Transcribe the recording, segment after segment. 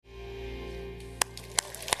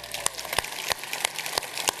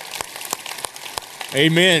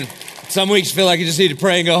Amen. Some weeks feel like you just need to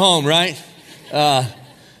pray and go home, right? Glad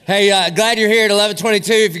you're here at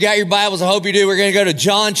 11:22. If you got your Bibles, I hope you do. We're going to go to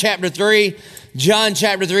John chapter 3. John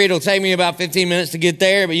chapter 3. It'll take me about 15 minutes to get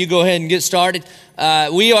there, but you go ahead and get started.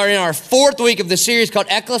 We are in our fourth week of the series called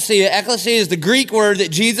Ecclesia. Ecclesia is the Greek word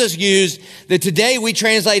that Jesus used that today we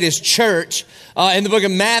translate as church. In the book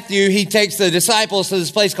of Matthew, he takes the disciples to this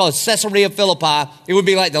place called Caesarea Philippi. It would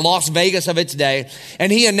be like the Las Vegas of its day. And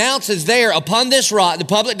he announces there, upon this rock, the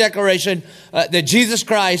public declaration that Jesus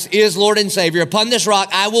Christ is Lord and Savior. Upon this rock,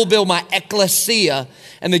 I will build my ecclesia,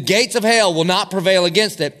 and the gates of hell will not prevail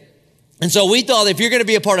against it. And so we thought if you're going to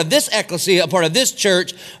be a part of this ecclesia, a part of this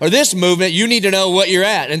church or this movement, you need to know what you're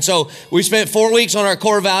at. And so we spent 4 weeks on our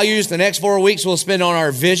core values. The next 4 weeks we'll spend on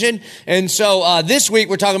our vision. And so this week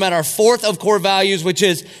we're talking about our fourth of core values, which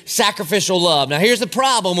is sacrificial love. Now here's the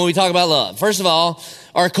problem when we talk about love. First of all,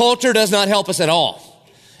 our culture does not help us at all.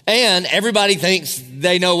 And everybody thinks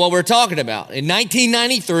they know what we're talking about. In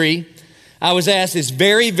 1993, I was asked this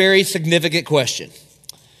very, very significant question.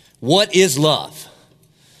 What is love?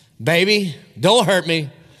 Baby, don't hurt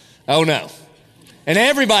me. Oh, no. And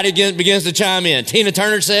everybody begins to chime in. Tina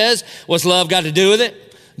Turner says, what's love got to do with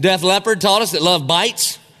it? Def Leppard taught us that love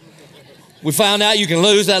bites. We found out you can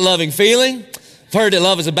lose that loving feeling. I've heard that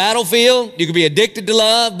love is a battlefield. You can be addicted to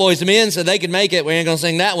love. Boys and Men said they could make it. We ain't going to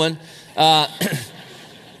sing that one.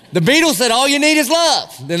 The Beatles said all you need is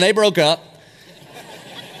love. Then they broke up.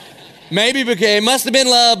 Maybe because it must have been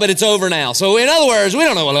love, but it's over now. So in other words, we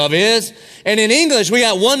don't know what love is. And in English, we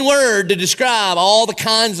got one word to describe all the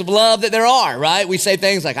kinds of love that there are, right? We say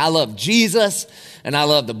things like, I love Jesus, and I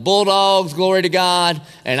love the Bulldogs, glory to God,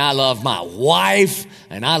 and I love my wife,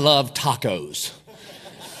 and I love tacos.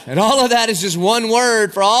 And all of that is just one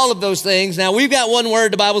word for all of those things. Now, we've got one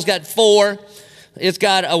word. The Bible's got four. It's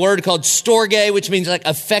got a word called storge, which means like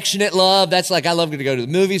affectionate love. That's like I love to go to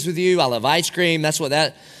the movies with you. I love ice cream. That's what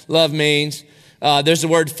that love means. There's the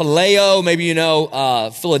word phileo. Maybe you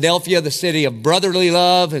know Philadelphia, the city of brotherly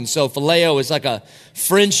love. And so phileo is like a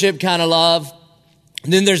friendship kind of love.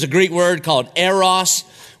 And then there's a Greek word called eros,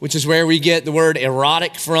 which is where we get the word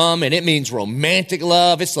erotic from. And it means romantic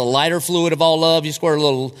love. It's the lighter fluid of all love. You squirt a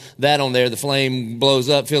little that on there, the flame blows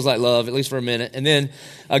up, feels like love, at least for a minute. And then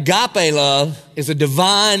agape love is a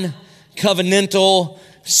divine, covenantal,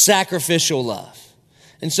 sacrificial love.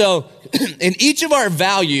 And so in each of our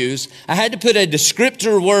values, I had to put a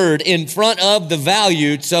descriptor word in front of the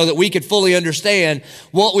value so that we could fully understand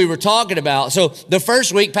what we were talking about. So the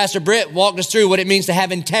first week, Pastor Britt walked us through what it means to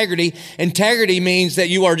have integrity. Integrity means that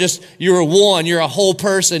you're a one, you're a whole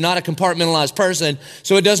person, not a compartmentalized person.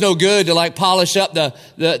 So it does no good to like polish up the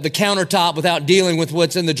countertop without dealing with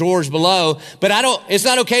what's in the drawers below. But it's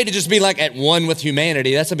not okay to just be like at one with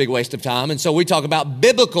humanity. That's a big waste of time. And so we talk about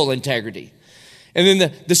biblical integrity. And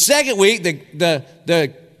then the second week,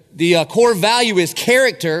 the core value is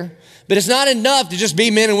character, but it's not enough to just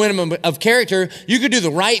be men and women of character. You could do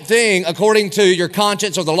the right thing according to your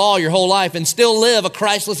conscience or the law your whole life and still live a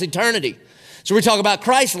Christless eternity. So we talk about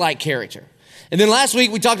Christ-like character. And then last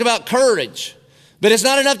week we talked about courage, but it's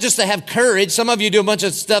not enough just to have courage. Some of you do a bunch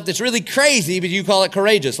of stuff that's really crazy, but you call it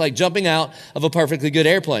courageous, like jumping out of a perfectly good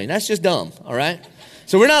airplane. That's just dumb, all right?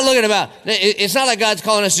 So we're not looking about, it's not like God's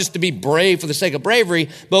calling us just to be brave for the sake of bravery,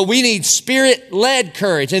 but we need spirit-led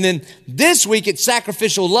courage. And then this week it's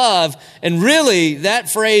sacrificial love, and really that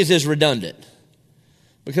phrase is redundant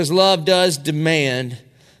because love does demand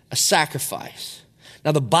a sacrifice.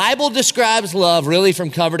 Now the Bible describes love really from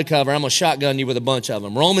cover to cover. I'm going to shotgun you with a bunch of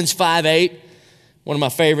them. Romans 5:8. One of my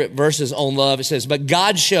favorite verses on love, it says, but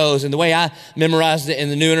God shows, and the way I memorized it in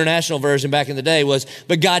the New International Version back in the day was,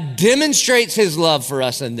 but God demonstrates his love for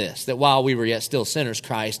us in this, that while we were yet still sinners,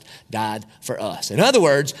 Christ died for us. In other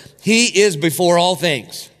words, he is before all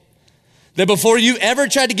things. That before you ever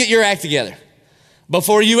tried to get your act together,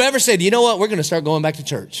 before you ever said, you know what, we're going to start going back to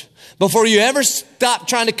church, before you ever stop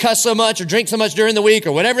trying to cuss so much or drink so much during the week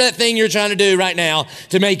or whatever that thing you're trying to do right now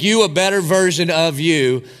to make you a better version of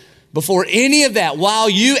you, before any of that, while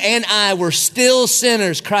you and I were still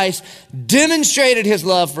sinners, Christ demonstrated his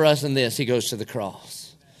love for us in this. He goes to the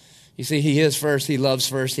cross. You see, he is first, he loves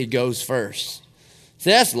first, he goes first.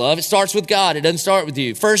 So that's love. It starts with God. It doesn't start with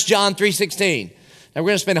you. 1 John 3:16. Now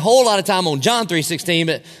we're going to spend a whole lot of time on John 3:16,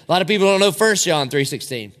 but a lot of people don't know 1 John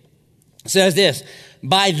 3:16. It says this,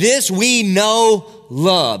 by this we know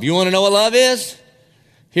love. You want to know what love is?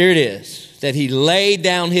 Here it is, that he laid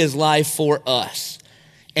down his life for us.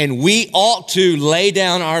 And we ought to lay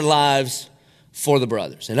down our lives for the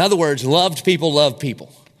brothers. In other words, loved people love people.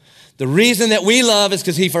 The reason that we love is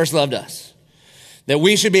because he first loved us. That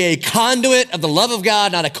we should be a conduit of the love of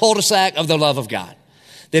God, not a cul-de-sac of the love of God.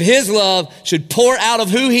 That his love should pour out of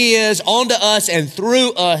who he is onto us and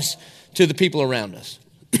through us to the people around us.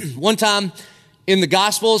 One time in the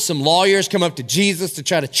Gospels, some lawyers come up to Jesus to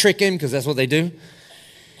try to trick him, because that's what they do.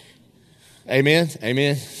 Amen?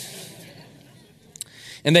 Amen.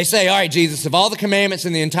 And they say, all right, Jesus, of all the commandments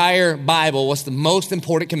in the entire Bible, what's the most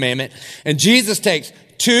important commandment? And Jesus takes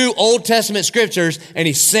 2 Old Testament scriptures and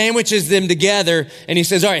he sandwiches them together and he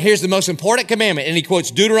says, all right, here's the most important commandment. And he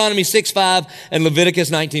quotes Deuteronomy 6:5 and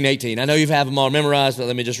Leviticus 19:18. I know you have them all memorized, but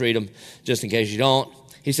let me just read them just in case you don't.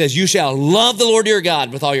 He says, you shall love the Lord your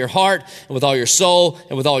God with all your heart and with all your soul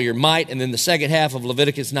and with all your might. And then the second half of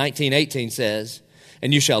Leviticus 19:18 says,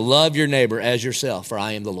 and you shall love your neighbor as yourself, for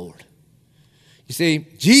I am the Lord. You see,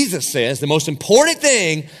 Jesus says the most important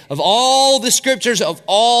thing of all the scriptures, of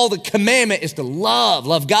all the commandment, is to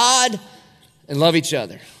love God and love each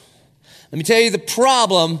other. Let me tell you the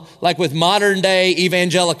problem, like with modern day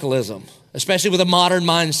evangelicalism, especially with a modern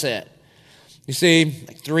mindset. You see,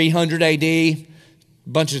 like 300 AD, a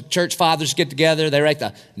bunch of church fathers get together, they write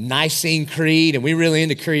the Nicene Creed, and we're really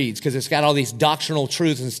into creeds because it's got all these doctrinal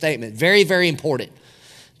truths and statements. Very, very important.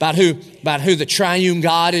 About who the triune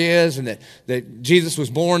God is, and that Jesus was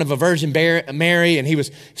born of a Virgin Mary, and he was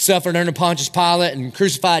suffered under Pontius Pilate and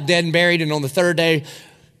crucified, dead, and buried, and on the third day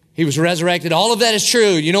he was resurrected. All of that is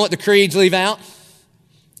true. You know what the creeds leave out?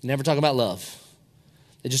 Never talk about love.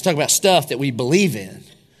 They just talk about stuff that we believe in,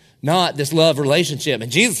 not this love relationship.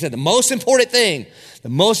 And Jesus said the most important thing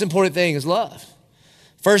is love.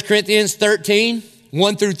 1 Corinthians 13,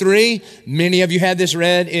 1 through 3. Many of you had this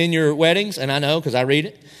read in your weddings, and I know because I read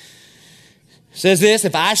it. It says this,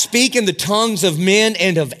 if I speak in the tongues of men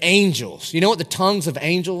and of angels. You know what the tongues of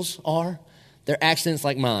angels are? They're accents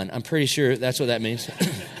like mine. I'm pretty sure that's what that means.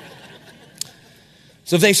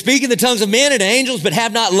 So if they speak in the tongues of men and angels but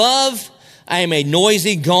have not love, I am a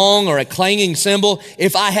noisy gong or a clanging cymbal.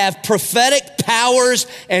 If I have prophetic powers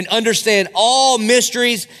and understand all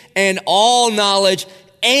mysteries and all knowledge,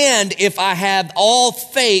 and if I have all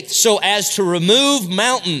faith so as to remove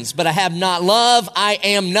mountains, but I have not love, I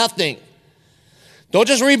am nothing. Don't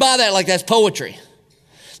just read by that like that's poetry.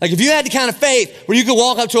 Like if you had the kind of faith where you could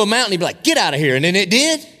walk up to a mountain and be like, get out of here, and then it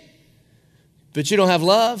did, but you don't have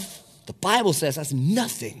love, the Bible says that's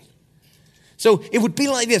nothing. So it would be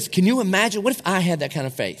like this. Can you imagine? What if I had that kind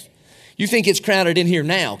of faith? You think it's crowded in here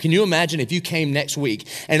now. Can you imagine if you came next week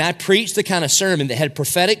and I preached the kind of sermon that had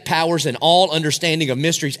prophetic powers and all understanding of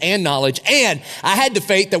mysteries and knowledge, and I had the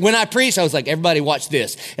faith that when I preached, I was like, everybody watch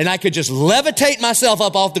this. And I could just levitate myself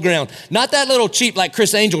up off the ground. Not that little cheap like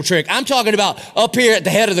Chris Angel trick. I'm talking about up here at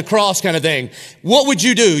the head of the cross kind of thing. What would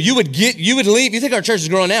you do? You would leave. You think our church is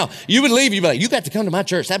growing now. You would leave. You'd be like, you got to come to my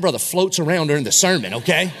church. That brother floats around during the sermon,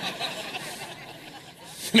 okay?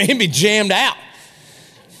 I mean, he'd be jammed out.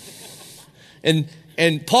 And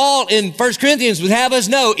Paul in 1 Corinthians would have us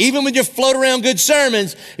know, even when you float around good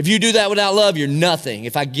sermons, if you do that without love, you're nothing.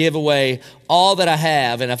 If I give away all that I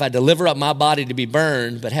have, and if I deliver up my body to be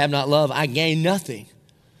burned, but have not love, I gain nothing.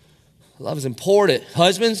 Love is important.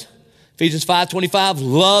 Husbands, Ephesians 5:25,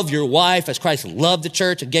 love your wife as Christ loved the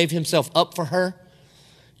church and gave himself up for her.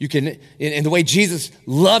 You can, in the way Jesus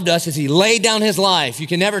loved us as he laid down his life, you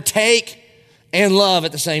can never take and love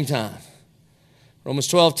at the same time. Romans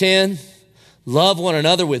 12:10, love one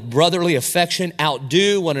another with brotherly affection,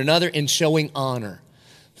 outdo one another in showing honor.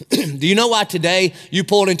 Do you know why today you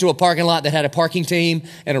pulled into a parking lot that had a parking team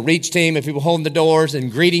and a reach team and people holding the doors and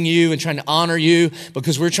greeting you and trying to honor you?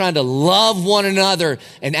 Because we're trying to love one another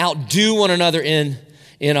and outdo one another in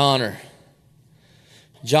honor.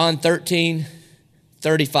 John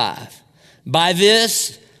 13:35. By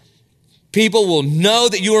this, people will know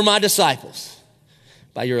that you are my disciples.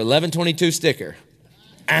 By your 1122 sticker.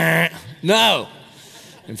 No.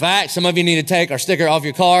 In fact, some of you need to take our sticker off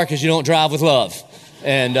your car because you don't drive with love.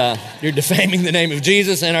 And you're defaming the name of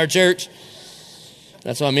Jesus and our church.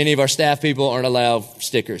 That's why many of our staff people aren't allowed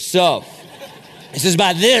stickers. So, it says,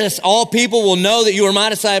 by this, all people will know that you are my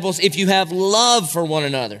disciples if you have love for one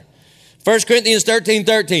another. 1 Corinthians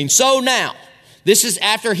 13:13. So now, this is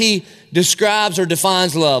after he describes or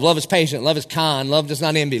defines love. Love is patient. Love is kind. Love does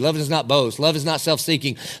not envy. Love does not boast. Love is not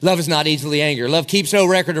self-seeking. Love is not easily angered. Love keeps no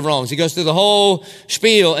record of wrongs. He goes through the whole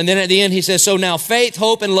spiel. And then at the end, he says, so now faith,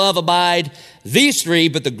 hope, and love abide, these three,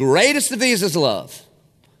 but the greatest of these is love.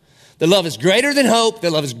 That love is greater than hope.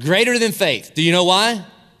 That love is greater than faith. Do you know why?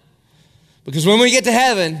 Because when we get to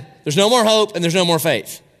heaven, there's no more hope and there's no more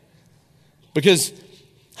faith. Because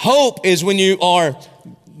hope is when you are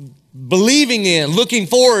believing in, looking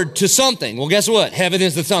forward to something. Well, guess what? Heaven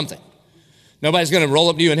is the something. Nobody's going to roll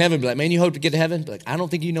up to you in heaven and be like, man, you hope to get to heaven? Be like, I don't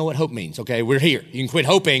think you know what hope means, okay? We're here. You can quit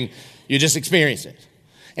hoping. You just experience it.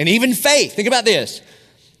 And even faith. Think about this.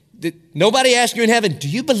 Nobody asked you in heaven, do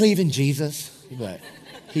you believe in Jesus? You're like,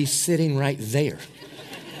 he's sitting right there.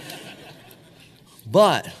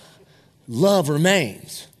 But love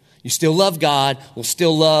remains. You still love God, we'll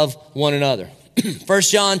still love one another. 1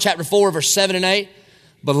 John chapter 4, verse 7 and 8.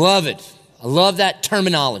 Beloved, I love that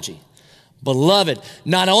terminology. Beloved,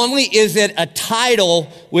 not only is it a title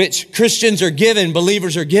which Christians are given,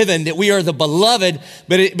 believers are given, that we are the beloved,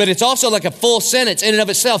 but it's also like a full sentence in and of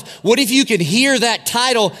itself. What if you could hear that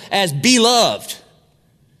title as beloved?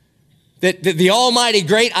 That the almighty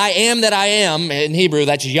great I am that I am, in Hebrew,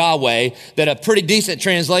 that's Yahweh, that a pretty decent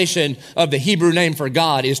translation of the Hebrew name for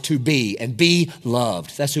God is to be, and be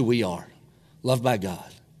loved. That's who we are, loved by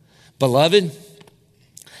God. Beloved,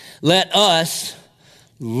 let us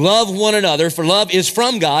love one another, for love is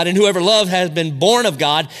from God, and whoever loves has been born of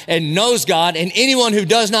God and knows God, and anyone who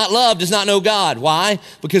does not love does not know God. Why?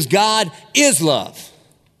 Because God is love.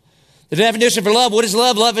 The definition for love, what is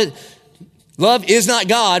love? Love is not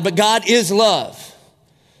God, but God is love.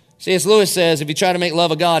 C.S. Lewis says, if you try to make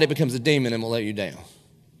love a God, it becomes a demon and will let you down.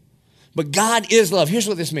 But God is love. Here's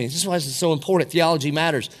what this means. This is why it's so important. Theology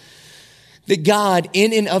matters. That God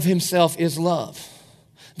in and of himself is love.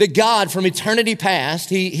 That God from eternity past,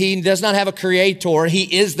 he does not have a creator, he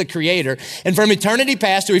is the creator. And from eternity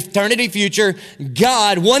past to eternity future,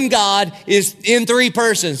 God, one God, is in three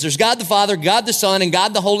persons. There's God the Father, God the Son, and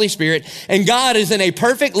God the Holy Spirit. And God is in a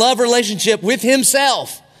perfect love relationship with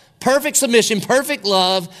himself. Perfect submission, perfect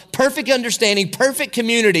love, perfect understanding, perfect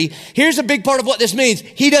community. Here's a big part of what this means.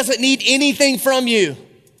 He doesn't need anything from you.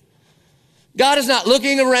 God is not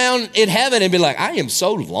looking around in heaven and be like, I am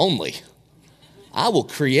so lonely. I will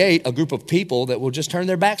create a group of people that will just turn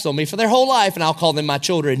their backs on me for their whole life, and I'll call them my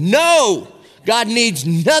children. No, God needs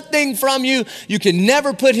nothing from you. You can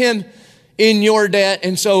never put him in your debt.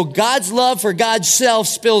 And so God's love for God's self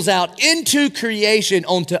spills out into creation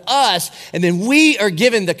onto us, and then we are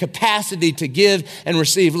given the capacity to give and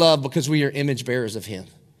receive love because we are image bearers of him.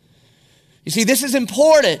 You see, this is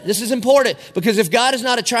important. This is important because if God is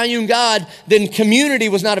not a triune God, then community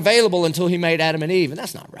was not available until he made Adam and Eve, and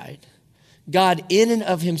that's not right. God in and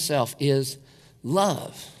of himself is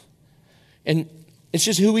love. And it's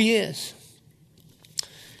just who he is.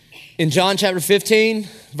 In John chapter 15,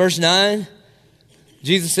 verse 9,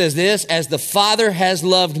 Jesus says this, as the Father has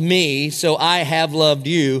loved me, so I have loved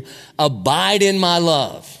you. Abide in my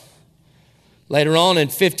love. Later on in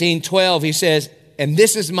 15:12, he says, and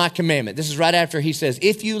this is my commandment. This is right after he says,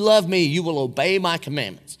 if you love me, you will obey my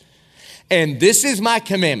commandments. And this is my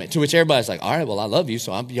commandment, to which everybody's like, all right, well, I love you,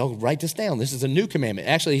 so y'all write this down. This is a new commandment.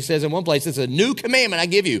 Actually, he says in one place, it's a new commandment I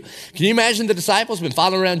give you. Can you imagine the disciples been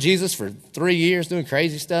following around Jesus for 3 years doing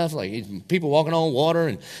crazy stuff, like people walking on water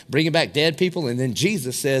and bringing back dead people, and then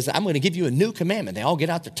Jesus says, I'm going to give you a new commandment. They all get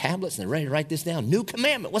out their tablets and they're ready to write this down. New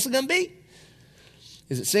commandment. What's it going to be?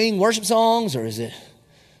 Is it sing worship songs, or is it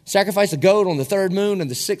sacrifice a goat on the third moon and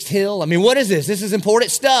the sixth hill? I mean, what is this? This is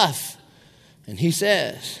important stuff. And he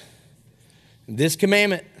says, this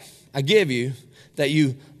commandment I give you, that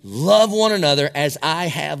you love one another as I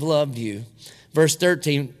have loved you. Verse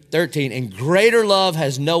 13, and greater love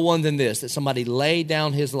has no one than this, that somebody lay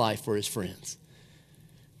down his life for his friends.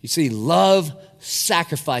 You see, love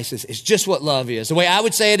sacrifices. It's just what love is. The way I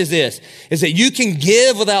would say it is this, is that you can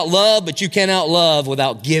give without love, but you cannot love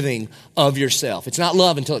without giving of yourself. It's not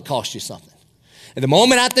love until it costs you something. And the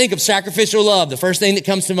moment I think of sacrificial love, the first thing that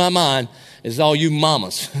comes to my mind is all you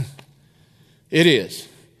mamas. It is.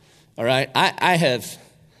 All right. I have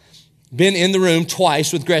been in the room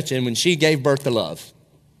twice with Gretchen when she gave birth to Love.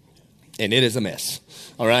 And it is a mess.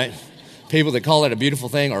 All right. People that call it a beautiful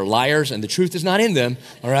thing are liars, and the truth is not in them.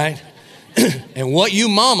 All right. And what you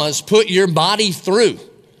mamas put your body through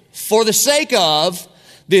for the sake of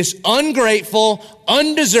this ungrateful,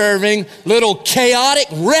 undeserving, little chaotic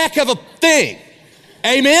wreck of a thing.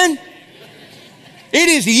 Amen. It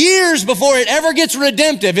is years before it ever gets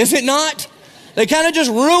redemptive, is it not? They kind of just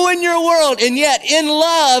ruin your world. And yet in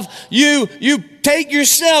love, you take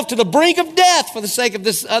yourself to the brink of death for the sake of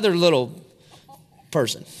this other little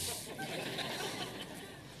person.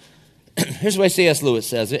 Here's the way C.S. Lewis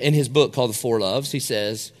says it in his book called The Four Loves. He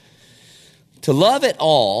says, to love at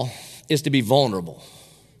all is to be vulnerable.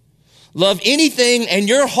 Love anything and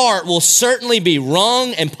your heart will certainly be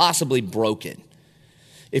wrung and possibly broken.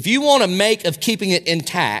 If you want to make of keeping it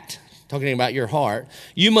intact, talking about your heart,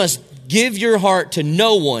 you must give your heart to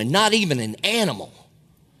no one, not even an animal.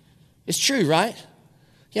 It's true, right?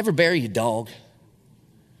 You ever bury your dog?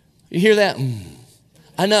 You hear that?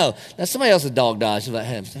 I know. Now, somebody else's dog dies. You're like,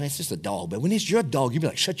 hey, it's just a dog. But when it's your dog, you'd be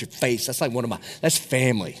like, shut your face. That's like that's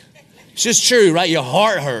family. It's just true, right? Your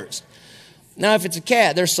heart hurts. Now, if it's a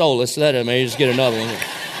cat, they're soulless, so that doesn't matter. You just get another one.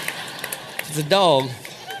 If it's a dog,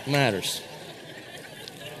 it matters.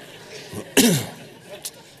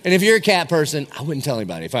 And if you're a cat person, I wouldn't tell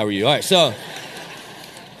anybody if I were you. All right, so.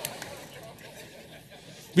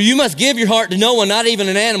 But you must give your heart to no one, not even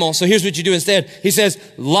an animal. So here's what you do instead. He says,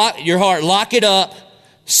 lock your heart, lock it up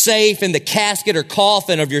safe in the casket or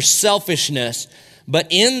coffin of your selfishness. But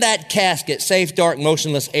in that casket, safe, dark,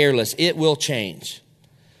 motionless, airless, it will change.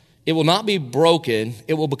 It will not be broken.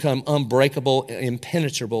 It will become unbreakable,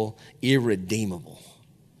 impenetrable, irredeemable.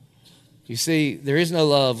 You see, there is no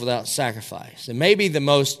love without sacrifice. And maybe the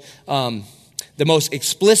most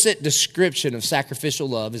explicit description of sacrificial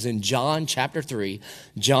love is in John chapter 3.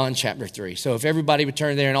 John chapter 3. So if everybody would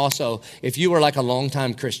turn there, and also if you are like a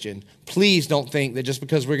longtime Christian, please don't think that just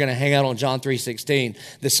because we're going to hang out on John 3:16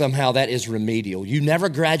 that somehow that is remedial. You never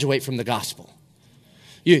graduate from the gospel.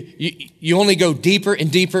 You only go deeper and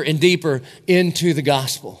deeper and deeper into the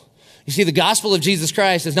gospel. You see, the gospel of Jesus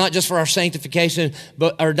Christ is not just for our sanctification,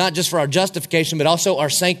 or not just for our justification, but also our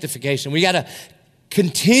sanctification. We got to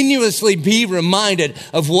continuously be reminded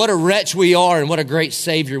of what a wretch we are and what a great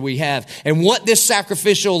Savior we have, and what this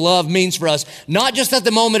sacrificial love means for us, not just at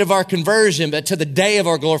the moment of our conversion, but to the day of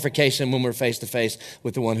our glorification when we're face to face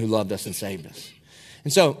with the one who loved us and saved us.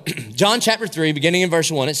 And so, John chapter 3, beginning in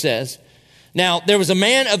verse 1, it says, "Now there was a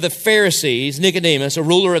man of the Pharisees, Nicodemus, a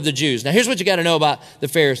ruler of the Jews." Now here's what you got to know about the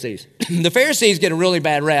Pharisees. The Pharisees get a really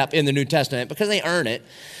bad rap in the New Testament because they earn it.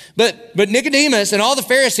 But Nicodemus and all the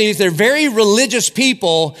Pharisees, they're very religious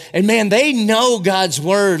people. And man, they know God's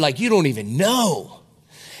word like you don't even know.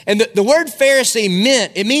 And the word Pharisee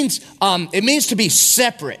means to be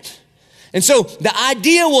separate. And so the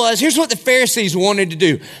idea was, here's what the Pharisees wanted to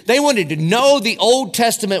do. They wanted to know the Old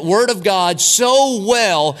Testament Word of God so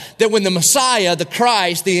well that when the Messiah, the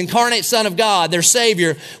Christ, the incarnate Son of God, their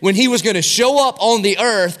Savior, when he was going to show up on the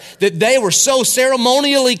earth, that they were so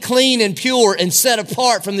ceremonially clean and pure and set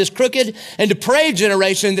apart from this crooked and depraved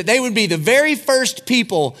generation that they would be the very first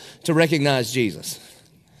people to recognize Jesus.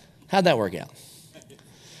 How'd that work out?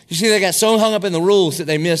 You see, they got so hung up in the rules that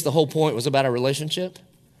they missed the whole point was about a relationship.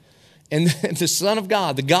 And the Son of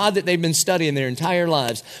God, the God that they've been studying their entire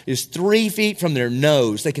lives, is 3 feet from their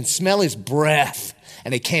nose. They can smell his breath,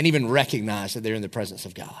 and they can't even recognize that they're in the presence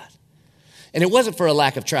of God. And it wasn't for a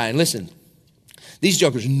lack of trying. Listen, these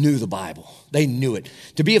jokers knew the Bible. They knew it.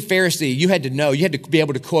 To be a Pharisee, you had to know, you had to be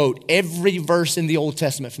able to quote every verse in the Old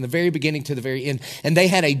Testament from the very beginning to the very end. And they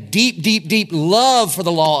had a deep, deep, deep love for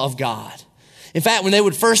the law of God. In fact, when they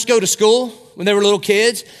would first go to school, when they were little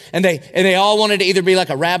kids, and they all wanted to either be like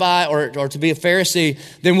a rabbi or to be a Pharisee,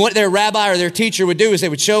 then what their rabbi or their teacher would do is they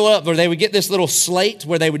would show up, or they would get this little slate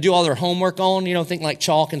where they would do all their homework on, think like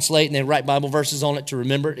chalk and slate, and they'd write Bible verses on it to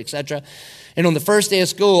remember it, etc. And on the first day of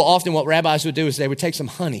school, often what rabbis would do is they would take some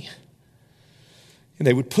honey, and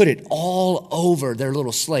they would put it all over their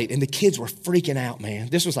little slate. And the kids were freaking out, man.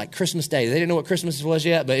 This was like Christmas Day. They didn't know what Christmas was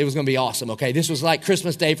yet, but it was going to be awesome, okay? This was like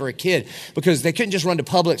Christmas Day for a kid because they couldn't just run to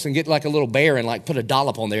Publix and get like a little bear and like put a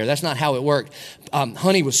dollop on there. That's not how it worked.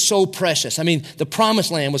 Honey was so precious. I mean, the promised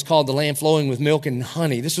land was called the land flowing with milk and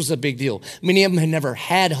honey. This was a big deal. Many of them had never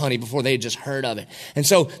had honey before. They had just heard of it. And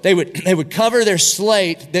so they would cover their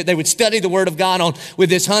slate that they would study the word of God on with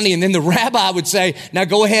this honey. And then the rabbi would say, now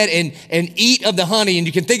go ahead and eat of the honey. And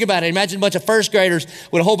you can think about it. Imagine a bunch of first graders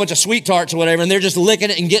with a whole bunch of sweet tarts or whatever, and they're just licking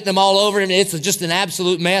it and getting them all over, and it's just an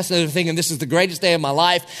absolute mess. And they're thinking, this is the greatest day of my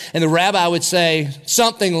life. And the rabbi would say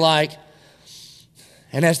something like,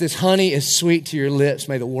 and as this honey is sweet to your lips,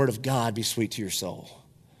 may the word of God be sweet to your soul.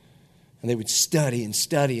 And they would study and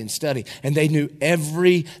study and study. And they knew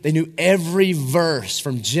every verse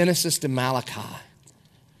from Genesis to Malachi.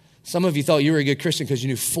 Some of you thought you were a good Christian because you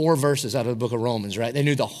knew 4 verses out of the book of Romans, right? They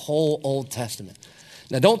knew the whole Old Testament.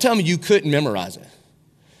 Now, don't tell me you couldn't memorize it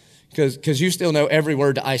because you still know every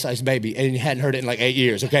word to Ice Ice Baby and you hadn't heard it in like 8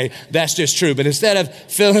 years, okay? That's just true. But instead of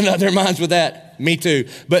filling up their minds with that, me too,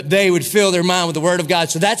 but they would fill their mind with the word of God.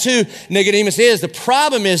 So that's who Nicodemus is. The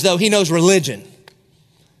problem is, though, he knows religion.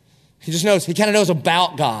 He kind of knows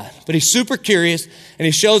about God, but he's super curious, and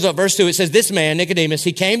he shows up. Verse 2, it says, this man, Nicodemus,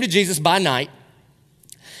 he came to Jesus by night.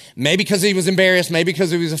 Maybe because he was embarrassed, maybe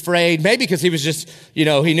because he was afraid, maybe because he was just, he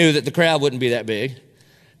knew that the crowd wouldn't be that big. It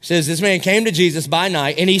says, this man came to Jesus by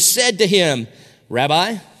night, and he said to him,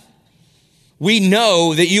 Rabbi, we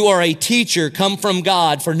know that you are a teacher come from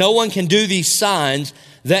God, for no one can do these signs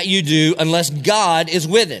that you do unless God is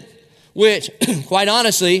with it. Which, quite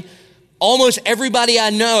honestly, almost everybody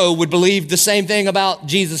I know would believe the same thing about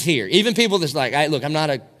Jesus here. Even people that's like, look, I'm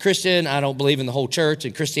not a Christian. I don't believe in the whole church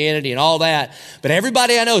and Christianity and all that. But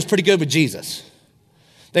everybody I know is pretty good with Jesus.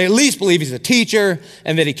 They at least believe he's a teacher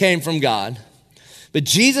and that he came from God. But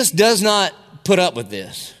Jesus does not put up with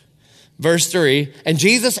this. Verse 3, and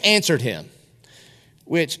Jesus answered him,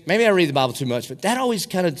 which maybe I read the Bible too much, but that always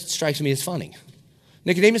kind of strikes me as funny.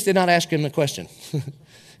 Nicodemus did not ask him a question.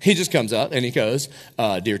 He just comes up and he goes,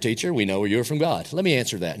 dear teacher, we know you are from God. Let me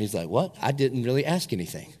answer that. And he's like, what? I didn't really ask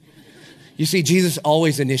anything. You see, Jesus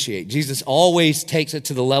always initiates. Jesus always takes it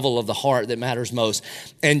to the level of the heart that matters most.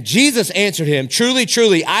 And Jesus answered him, truly,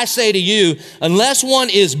 truly, I say to you, unless one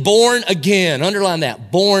is born again, underline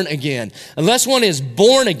that, born again. Unless one is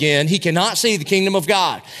born again, he cannot see the kingdom of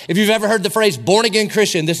God. If you've ever heard the phrase born again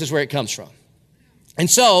Christian, this is where it comes from. And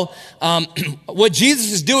so what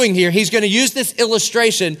Jesus is doing here, he's going to use this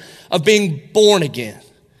illustration of being born again.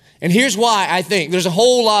 And here's why I think. There's a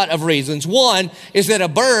whole lot of reasons. One is that a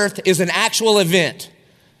birth is an actual event.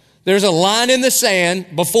 There's a line in the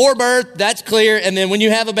sand. Before birth, that's clear. And then when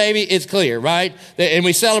you have a baby, it's clear, right? And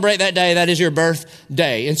we celebrate that day. That is your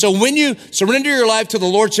birthday. And so when you surrender your life to the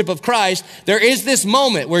Lordship of Christ, there is this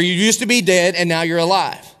moment where you used to be dead and now you're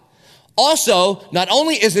alive. Also, not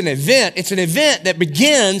only is it an event, it's an event that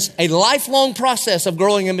begins a lifelong process of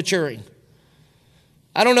growing and maturing.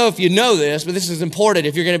 I don't know if you know this, but this is important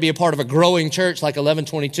if you're going to be a part of a growing church like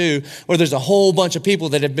 1122, where there's a whole bunch of people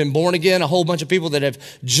that have been born again, a whole bunch of people that have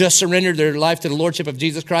just surrendered their life to the Lordship of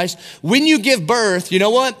Jesus Christ. When you give birth, you know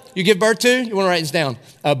what you give birth to? You want to write this down.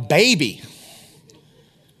 A baby.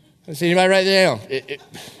 See anybody write it down?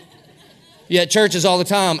 Yet churches all the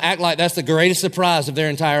time act like that's the greatest surprise of their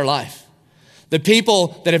entire life. The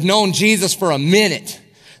people that have known Jesus for a minute,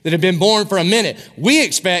 that have been born for a minute, we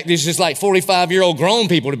expect these just like 45-year-old grown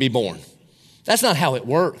people to be born. That's not how it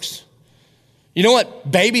works. You know what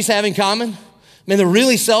babies have in common? Man, they're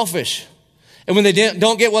really selfish. And when they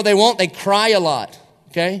don't get what they want, they cry a lot,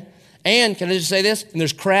 okay? And can I just say this? And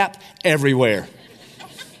there's crap everywhere.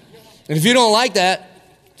 And if you don't like that,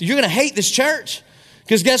 you're going to hate this church.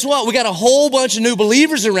 Because guess what? We got a whole bunch of new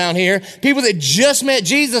believers around here, people that just met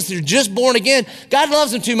Jesus, they're just born again. God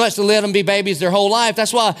loves them too much to let them be babies their whole life.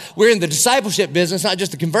 That's why we're in the discipleship business, not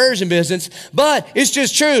just the conversion business. But it's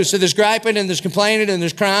just true. So there's griping and there's complaining and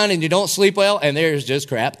there's crying and you don't sleep well and there's just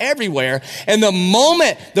crap everywhere. And the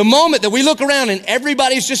moment that we look around and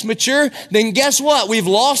everybody's just mature, then guess what? We've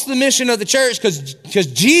lost the mission of the church because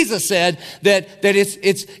Jesus said that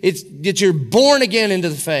you're born again into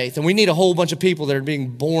the faith. And we need a whole bunch of people that are being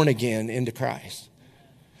born again into Christ.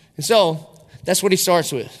 And so that's what he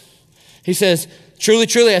starts with. He says, truly,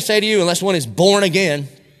 truly, I say to you, unless one is born again,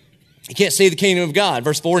 he can't see the kingdom of God.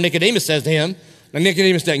 Verse 4, Nicodemus says to him, and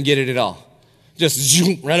Nicodemus doesn't get it at all. Just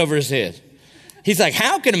zoom, right over his head. He's like,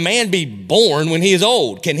 how can a man be born when he is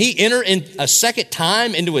old? Can he enter in a second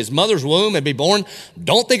time into his mother's womb and be born?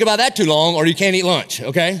 Don't think about that too long or you can't eat lunch,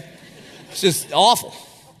 okay? It's just awful.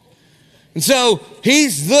 And so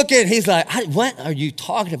he's looking, he's like, what are you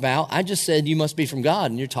talking about? I just said you must be from God,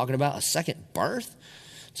 and you're talking about a second birth?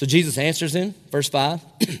 So Jesus answers him, verse 5.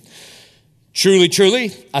 Truly,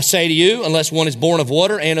 truly, I say to you, unless one is born of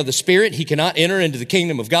water and of the Spirit, he cannot enter into the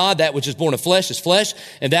kingdom of God. That which is born of flesh is flesh,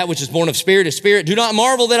 and that which is born of spirit is spirit. Do not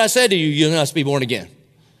marvel that I said to you, you must be born again.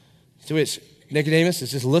 To which Nicodemus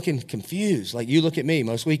is just looking confused, like you look at me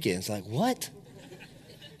most weekends, like, what?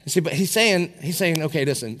 See, but he's saying, okay,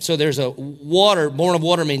 listen, so there's a water, born of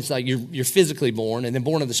water means like you're physically born, and then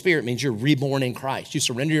born of the Spirit means you're reborn in Christ. You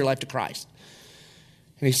surrender your life to Christ.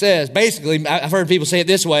 And he says, basically, I've heard people say it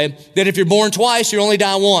this way, that if you're born twice, you only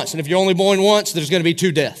die once. And if you're only born once, there's going to be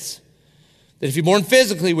two deaths. That if you're born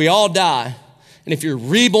physically, we all die. And if you're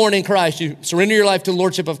reborn in Christ, you surrender your life to the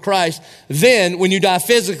Lordship of Christ, then when you die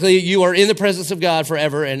physically, you are in the presence of God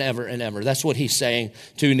forever and ever and ever. That's what he's saying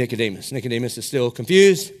to Nicodemus. Nicodemus is still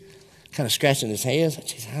confused, kind of scratching his hands.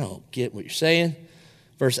 I don't get what you're saying.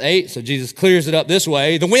 Verse 8, so Jesus clears it up this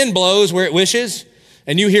way. The wind blows where it wishes,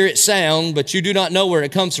 and you hear its sound, but you do not know where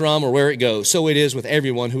it comes from or where it goes. So it is with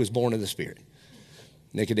everyone who is born of the Spirit.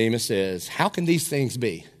 Nicodemus says, how can these things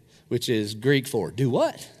be? Which is Greek for do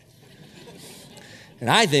what? And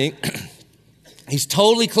I think he's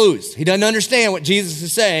totally clueless. He doesn't understand what Jesus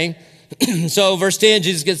is saying. So verse 10,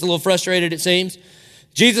 Jesus gets a little frustrated, it seems.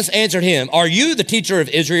 Jesus answered him, are you the teacher of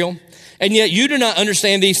Israel and yet you do not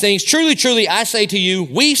understand these things. Truly, truly, I say to you,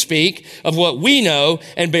 we speak of what we know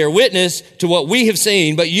and bear witness to what we have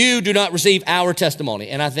seen, but you do not receive our testimony.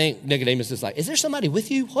 And I think Nicodemus is like, is there somebody with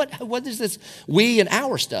you? What is this we and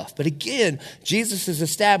our stuff? But again, Jesus is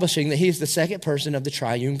establishing that he's the second person of the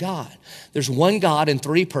triune God. There's one God in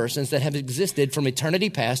three persons that have existed from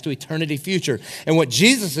eternity past to eternity future. And what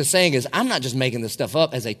Jesus is saying is, I'm not just making this stuff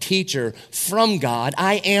up as a teacher from God.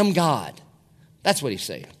 I am God. That's what he's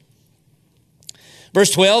saying.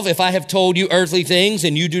 Verse 12, if I have told you earthly things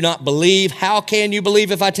and you do not believe, how can you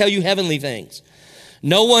believe if I tell you heavenly things?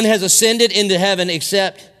 No one has ascended into heaven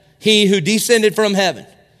except he who descended from heaven,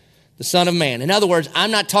 the Son of Man. In other words, I'm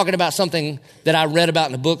not talking about something that I read about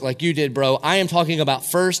in a book like you did, bro. I am talking about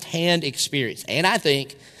firsthand experience. And I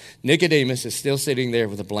think Nicodemus is still sitting there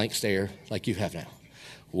with a blank stare like you have now.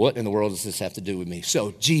 What in the world does this have to do with me?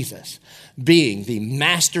 So Jesus, being the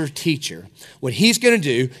master teacher, what he's going to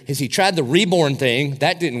do is he tried the reborn thing.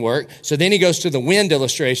 That didn't work. So then he goes to the wind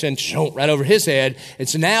illustration, right over his head. And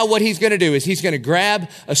so now what he's going to do is he's going to grab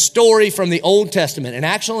a story from the Old Testament, an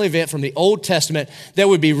actual event from the Old Testament that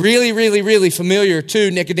would be really, really, really familiar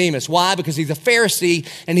to Nicodemus. Why? Because he's a Pharisee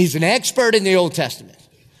and he's an expert in the Old Testament.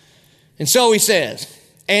 And so he says,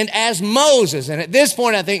 and as Moses, and at this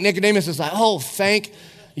point I think Nicodemus is like, oh, thank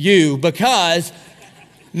you, because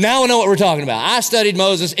now I know what we're talking about. I studied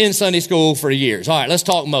Moses in Sunday school for years. All right, let's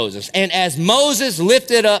talk Moses. And as Moses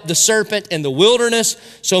lifted up the serpent in the wilderness,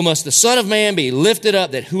 so must the Son of Man be lifted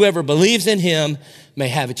up, that whoever believes in him may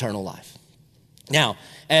have eternal life. Now,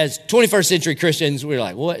 as 21st century Christians, we're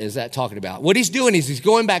like, what is that talking about? What he's doing is he's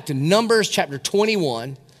going back to Numbers chapter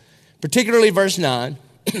 21, particularly verse 9.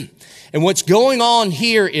 And what's going on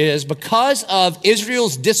here is because of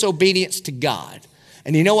Israel's disobedience to God.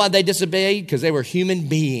 And you know why they disobeyed? Because they were human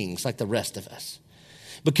beings like the rest of us.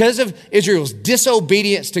 Because of Israel's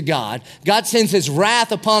disobedience to God, God sends his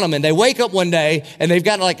wrath upon them. And they wake up one day and they've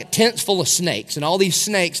got like a tent full of snakes. And all these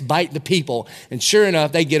snakes bite the people. And sure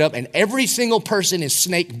enough, they get up and every single person is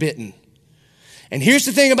snake bitten. And here's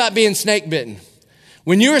the thing about being snake bitten.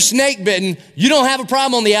 When you're snake bitten, you don't have a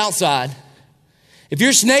problem on the outside. If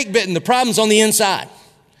you're snake bitten, the problem's on the inside.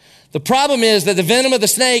 The problem is that the venom of the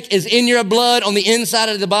snake is in your blood on the inside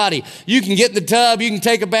of the body. You can get in the tub, you can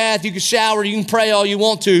take a bath, you can shower, you can pray all you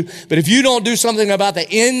want to, but if you don't do something about the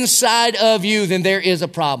inside of you, then there is a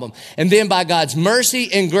problem. And then by God's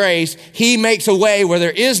mercy and grace, he makes a way where there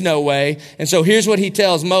is no way. And so here's what he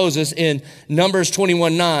tells Moses in Numbers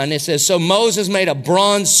 21:9. It says, so Moses made a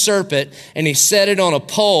bronze serpent and he set it on a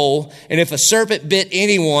pole. And if a serpent bit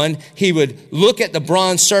anyone, he would look at the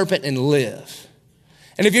bronze serpent and live.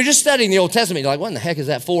 And if you're just studying the Old Testament, you're like, what in the heck is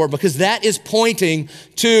that for? Because that is pointing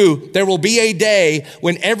to there will be a day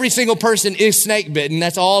when every single person is snake bitten.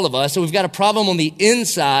 That's all of us. So we've got a problem on the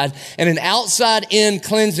inside, and an outside-in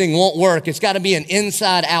cleansing won't work. It's got to be an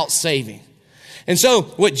inside-out saving. And so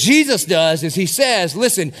what Jesus does is he says,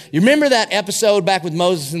 listen, you remember that episode back with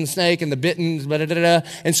Moses and the snake and the bitten,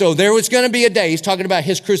 and so there was going to be a day, he's talking about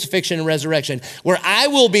his crucifixion and resurrection, where I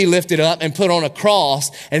will be lifted up and put on a cross,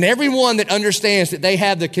 and everyone that understands that they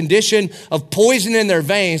have the condition of poison in their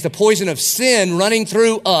veins, the poison of sin running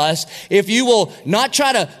through us, if you will not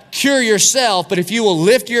try to cure yourself, but if you will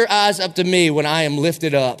lift your eyes up to me when I am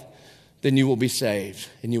lifted up, then you will be saved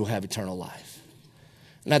and you will have eternal life.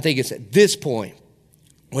 And I think it's at this point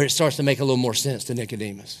where it starts to make a little more sense to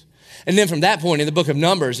Nicodemus. And then from that point in the book of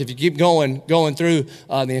Numbers, if you keep going through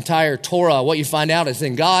the entire Torah, what you find out is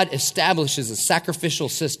then God establishes a sacrificial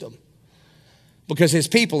system because his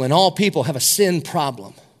people and all people have a sin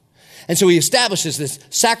problem. And so he establishes this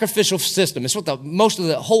sacrificial system. It's what most of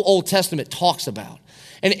the whole Old Testament talks about.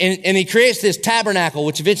 And he creates this tabernacle,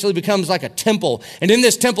 which eventually becomes like a temple. And in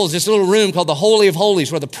this temple is this little room called the Holy of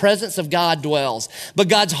Holies, where the presence of God dwells. But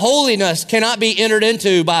God's holiness cannot be entered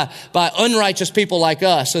into by unrighteous people like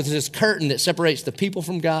us. So there's this curtain that separates the people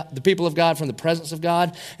from God, the people of God from the presence of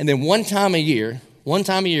God. And then one time a year,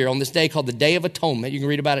 on this day called the Day of Atonement, you can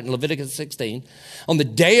read about it in Leviticus 16. On the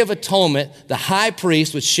Day of Atonement, the high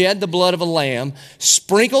priest would shed the blood of a lamb,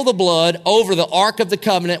 sprinkle the blood over the Ark of the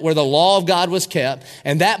Covenant where the law of God was kept,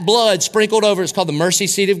 and that blood sprinkled over, it's called the mercy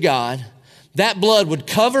seat of God, that blood would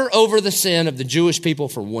cover over the sin of the Jewish people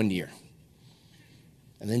for 1 year.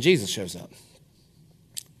 And then Jesus shows up.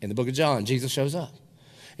 In the book of John, Jesus shows up.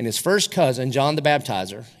 And his first cousin, John the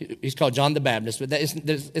Baptizer, he's called John the Baptist, but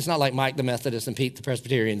it's not like Mike the Methodist and Pete the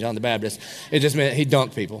Presbyterian, John the Baptist. It just meant he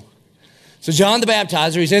dunked people. So John the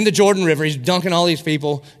Baptizer, he's in the Jordan River, he's dunking all these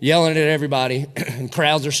people, yelling at everybody, and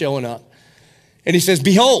crowds are showing up. And he says,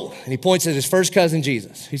 behold, and he points at his first cousin,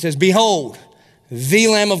 Jesus. He says, behold, the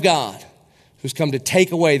Lamb of God who's come to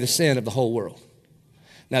take away the sin of the whole world.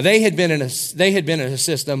 Now, they had been in a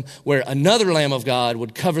system where another Lamb of God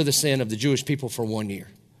would cover the sin of the Jewish people for 1 year.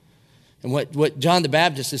 And what John the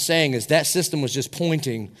Baptist is saying is that system was just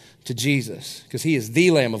pointing to Jesus, because he is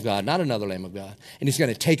the Lamb of God, not another Lamb of God. And he's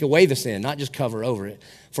going to take away the sin, not just cover over it,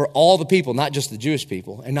 for all the people, not just the Jewish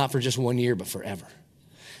people, and not for just 1 year, but forever.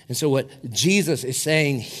 And so what Jesus is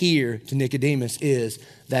saying here to Nicodemus is,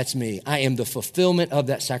 that's me. I am the fulfillment of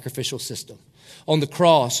that sacrificial system. On the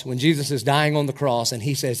cross, when Jesus is dying on the cross and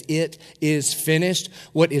he says, it is finished,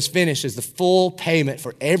 what is finished is the full payment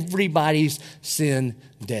for everybody's sin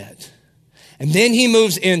debt. And then he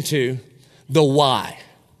moves into the why.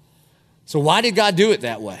 So why did God do it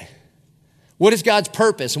that way? What is God's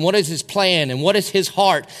purpose, and what is his plan, and what is his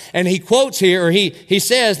heart? And he quotes here, or he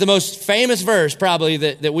says the most famous verse probably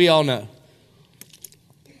that we all know.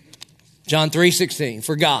 John 3:16,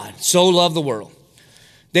 for God so loved the world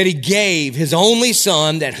that he gave his only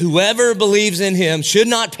son, that whoever believes in him should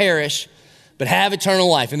not perish, but have eternal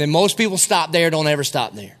life. And then most people stop there, don't ever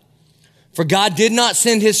stop there. For God did not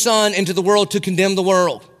send his son into the world to condemn the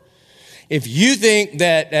world. If you think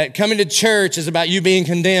that coming to church is about you being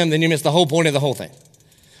condemned, then you miss the whole point of the whole thing.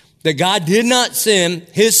 That God did not send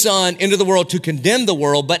his son into the world to condemn the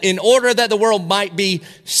world, but in order that the world might be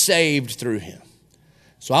saved through him.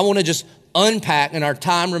 So I want to just unpack, in our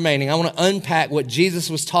time remaining, I want to unpack what Jesus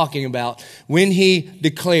was talking about when he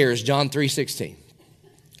declares John 3:16.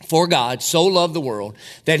 For God so loved the world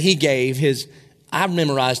that he gave his, I've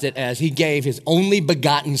memorized it as, he gave his only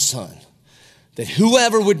begotten son, that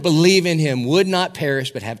whoever would believe in him would not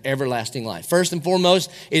perish but have everlasting life. First and foremost,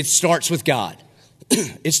 it starts with God.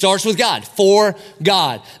 It starts with God, for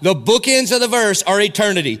God. The bookends of the verse are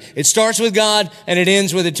eternity. It starts with God and it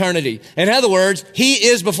ends with eternity. In other words, he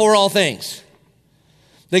is before all things.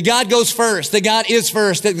 That God goes first, that God is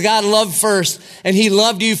first, that God loved first, and he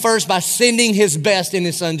loved you first by sending his best in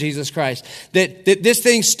his son, Jesus Christ. That this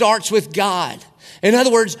thing starts with God. In other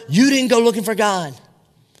words, you didn't go looking for God.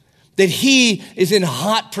 That he is in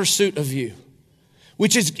hot pursuit of you.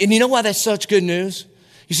 And you know why that's such good news?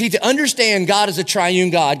 You see, to understand God as a triune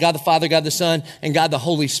God, God the Father, God the Son, and God the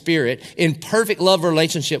Holy Spirit, in perfect love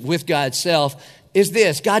relationship with God's self, is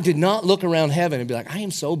this. God did not look around heaven and be like, I am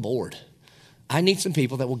so bored. I need some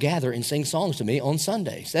people that will gather and sing songs to me on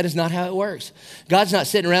Sundays. That is not how it works. God's not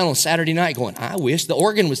sitting around on Saturday night going, I wish the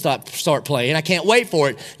organ would start playing. I can't wait for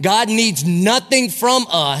it. God needs nothing from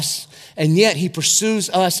us, and yet he pursues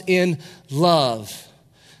us in love.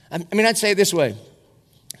 I mean, I'd say it this way.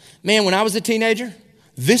 Man, when I was a teenager,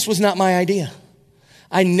 this was not my idea.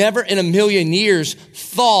 I never in a million years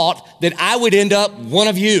thought that I would end up one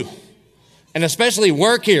of you. And especially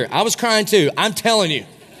work here. I was crying too. I'm telling you.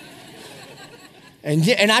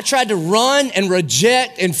 And I tried to run and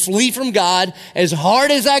reject and flee from God as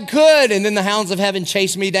hard as I could. And then the hounds of heaven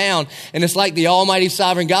chased me down. And it's like the almighty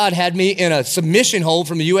sovereign God had me in a submission hold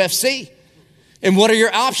from the UFC. And what are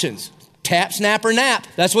your options? Tap, snap, or nap.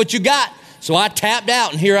 That's what you got. So I tapped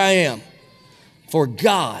out and here I am. For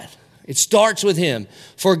God, it starts with him.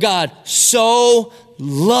 For God so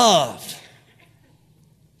loved.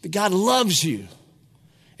 That God loves you.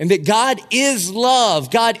 And that God is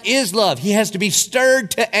love. God is love. He has to be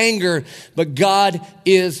stirred to anger, but God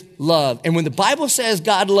is love. And when the Bible says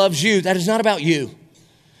God loves you, that is not about you.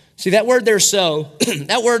 See, that word there, so,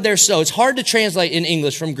 it's hard to translate in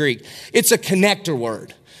English from Greek. It's a connector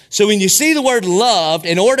word. So when you see the word loved,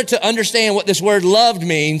 in order to understand what this word loved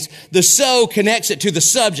means, the so connects it to the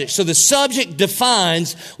subject. So the subject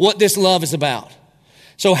defines what this love is about.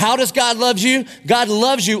 So how does God love you? God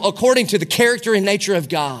loves you according to the character and nature of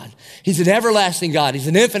God. He's an everlasting God. He's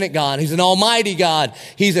an infinite God. He's an almighty God.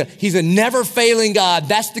 He's a never failing God.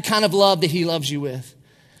 That's the kind of love that he loves you with.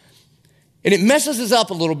 And it messes us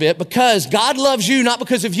up a little bit because God loves you not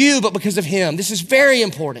because of you, but because of him. This is very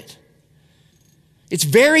important. It's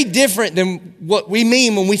very different than what we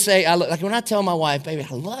mean when we say, like when I tell my wife, baby,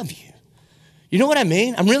 I love you. You know what I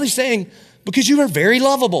mean? I'm really saying because you are very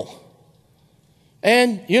lovable.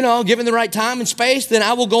 And, given the right time and space, then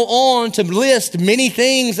I will go on to list many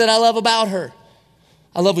things that I love about her.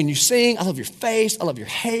 I love when you sing. I love your face. I love your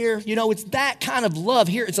hair. It's that kind of love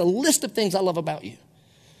here. It's a list of things I love about you.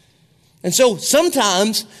 And so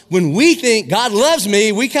sometimes when we think God loves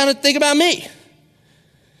me, we kind of think about me.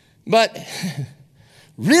 But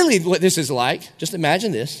really what this is like, just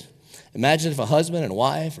imagine this. Imagine if a husband and a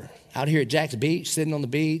wife are out here at Jack's Beach, sitting on the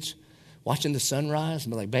beach, watching the sunrise,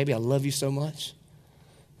 and be like, baby, I love you so much.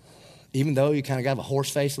 Even though you kind of got a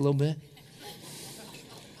horse face a little bit.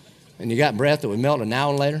 And you got breath that would melt an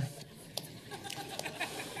hour later.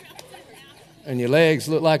 And your legs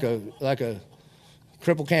look like a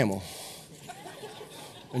crippled camel.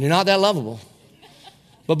 And you're not that lovable.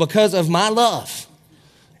 But because of my love,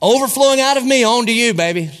 overflowing out of me onto you,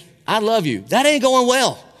 baby, I love you. That ain't going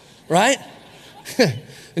well, right?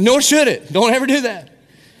 Nor should it. Don't ever do that.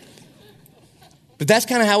 But that's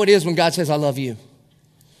kind of how it is when God says, I love you.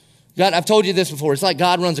 God, I've told you this before. It's like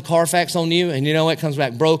God runs a Carfax on you, and you know what? It comes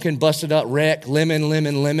back broken, busted up, wrecked,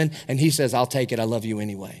 lemon, and he says, I'll take it. I love you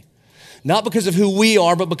anyway. Not because of who we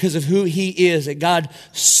are, but because of who he is. That God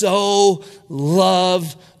so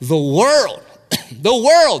loved the world. The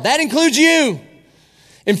world. That includes you.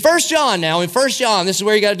 In 1 John, this is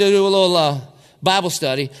where you got to do a little Bible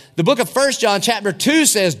study. The book of 1 John chapter 2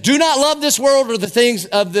 says, do not love this world or the things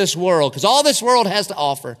of this world, because all this world has to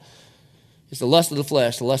offer is the lust of the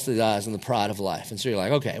flesh, the lust of the eyes, and the pride of life. And so you're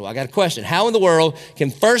like, okay, well, I got a question. How in the world can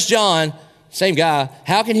 1 John, same guy,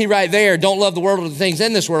 how can he write there, don't love the world or the things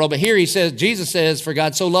in this world? But here he says, Jesus says, for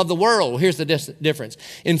God so loved the world. Well, here's the difference.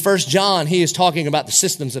 In 1 John, he is talking about the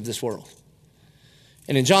systems of this world.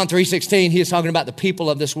 And in John 3:16, he is talking about the people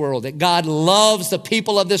of this world, that God loves the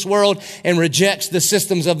people of this world and rejects the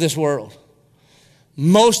systems of this world.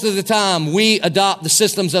 Most of the time, we adopt the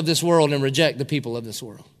systems of this world and reject the people of this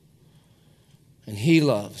world. And he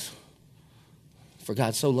loves, for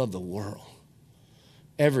God so loved the world.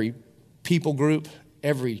 Every people group,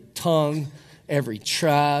 every tongue, every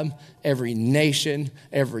tribe, every nation,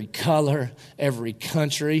 every color, every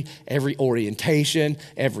country, every orientation,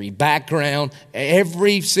 every background,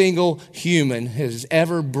 every single human has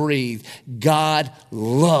ever breathed. God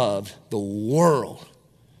loved the world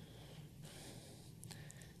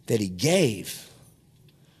that he gave.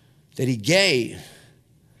 That he gave.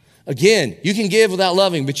 Again, you can give without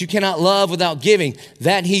loving, but you cannot love without giving.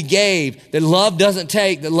 That he gave, that love doesn't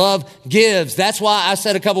take, that love gives. That's why I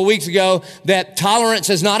said a couple weeks ago that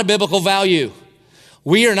tolerance is not a biblical value.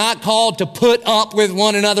 We are not called to put up with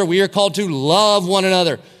one another. We are called to love one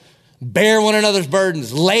another, bear one another's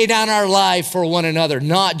burdens, lay down our life for one another,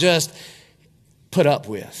 not just put up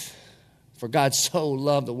with. For God so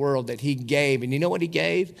loved the world that he gave. And you know what he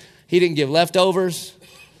gave? He didn't give leftovers.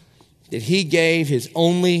 That he gave his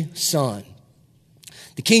only son.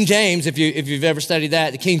 The King James, if you've ever studied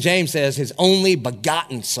that, the King James says his only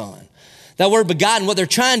begotten son. That word begotten, what they're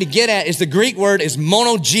trying to get at is the Greek word is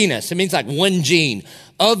monogenes. It means like one gene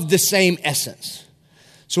of the same essence.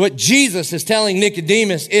 So what Jesus is telling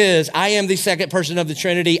Nicodemus is, I am the second person of the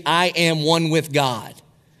Trinity. I am one with God.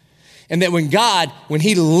 And that when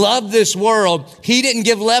he loved this world, he didn't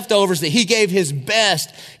give leftovers, that he gave his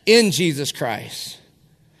best in Jesus Christ.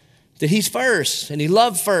 That he's first, and he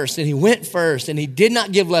loved first, and he went first, and he did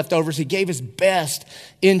not give leftovers. He gave his best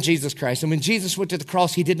in Jesus Christ. And when Jesus went to the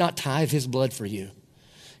cross, he did not tithe his blood for you.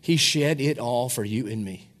 He shed it all for you and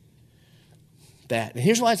me. That. And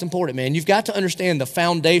here's why it's important, man. You've got to understand the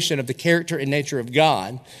foundation of the character and nature of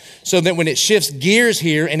God so that when it shifts gears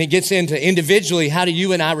here and it gets into individually, how do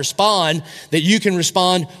you and I respond, that you can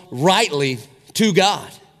respond rightly to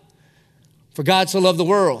God. For God so loved the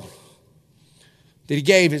world that he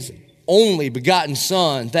gave his only begotten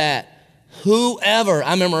son, that whoever,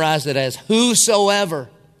 I memorized it as whosoever.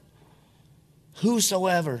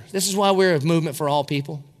 This is why we're a movement for all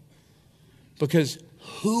people. Because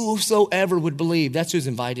whosoever would believe, that's who's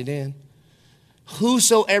invited in.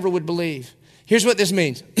 Whosoever would believe. Here's what this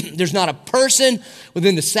means. There's not a person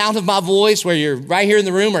within the sound of my voice, where you're right here in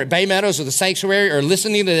the room or at Bay Meadows or the sanctuary or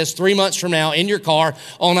listening to this 3 months from now in your car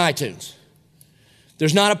on iTunes.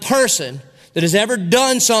 There's not a person that has ever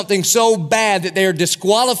done something so bad that they are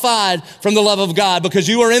disqualified from the love of God, because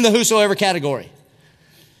you are in the whosoever category.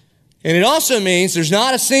 And it also means there's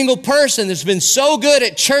not a single person that's been so good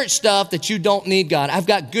at church stuff that you don't need God. I've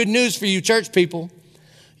got good news for you, church people.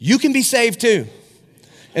 You can be saved too.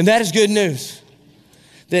 And that is good news.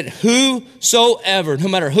 That whosoever, no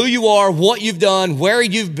matter who you are, what you've done, where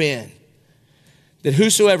you've been, that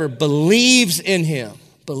whosoever believes in him.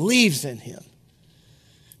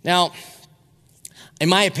 Now, in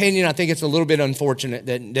my opinion, I think it's a little bit unfortunate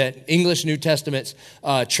that English New Testaments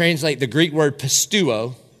translate the Greek word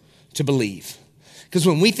pisteuo to believe. Because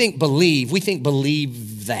when we think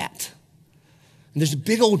believe that. And there's a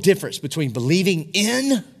big old difference between believing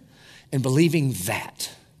in and believing that.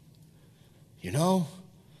 You know?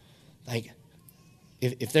 Like,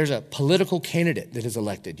 if there's a political candidate that is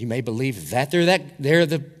elected, you may believe that they're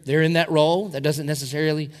in that role. That doesn't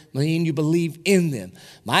necessarily mean you believe in them.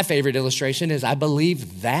 My favorite illustration is I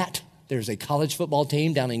believe that there's a college football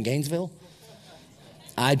team down in Gainesville.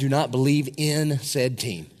 I do not believe in said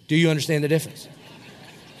team. Do you understand the difference?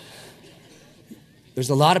 There's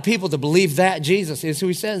a lot of people that believe that Jesus is who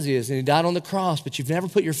he says he is, and he died on the cross, but you've never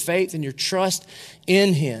put your faith and your trust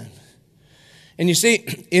in him. And you see,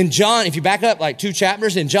 in John, if you back up like 2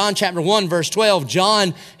 chapters, in John chapter 1, verse 12,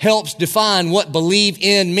 John helps define what believe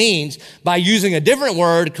in means by using a different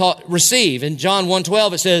word called receive. In John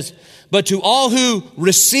 1:12, it says, but to all who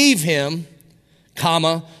receive him,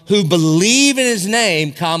 comma, who believe in his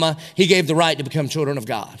name, comma, he gave the right to become children of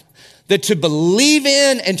God. That to believe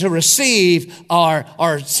in and to receive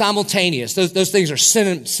are simultaneous. Those things are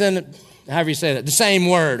however you say that, the same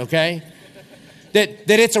word, okay? That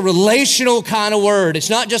it's a relational kind of word. It's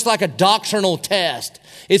not just like a doctrinal test.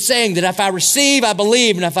 It's saying that if I receive, I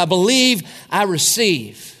believe, and if I believe, I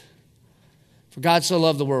receive. For God so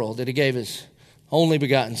loved the world that he gave his only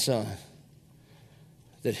begotten Son,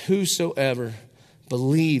 that whosoever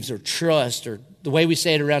believes or trusts, or the way we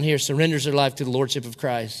say it around here, surrenders their life to the Lordship of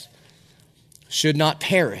Christ, should not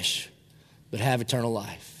perish, but have eternal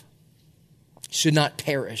life. Should not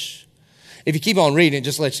perish. If you keep on reading, it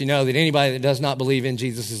just lets you know that anybody that does not believe in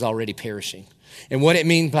Jesus is already perishing. And what it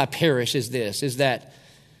means by perish is this, is that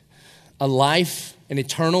a life, an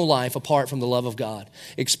eternal life apart from the love of God,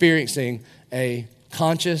 experiencing a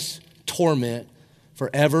conscious torment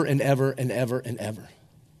forever and ever and ever and ever.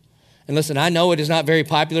 And listen, I know it is not very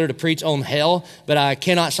popular to preach on hell, but I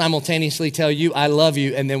cannot simultaneously tell you I love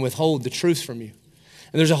you and then withhold the truth from you.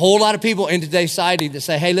 And there's a whole lot of people in today's society that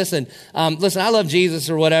say, hey, listen, I love Jesus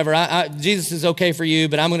or whatever. Jesus is okay for you,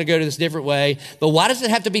 but I'm going to go to this different way. But why does it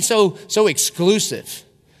have to be so exclusive?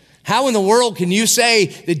 How in the world can you say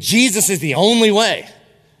that Jesus is the only way?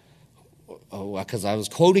 Oh, because I was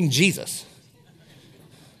quoting Jesus.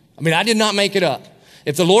 I mean, I did not make it up.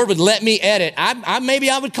 If the Lord would let me edit, maybe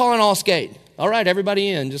I would call an all skate. All right, everybody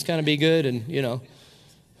in, just kind of be good and,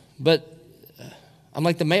 But I'm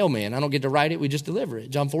like the mailman. I don't get to write it. We just deliver it.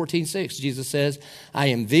 John 14:6, Jesus says, I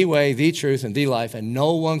am the way, the truth, and the life, and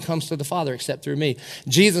no one comes to the Father except through me.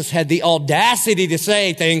 Jesus had the audacity to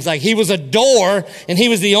say things like he was a door and he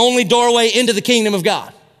was the only doorway into the kingdom of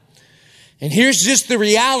God. And here's just the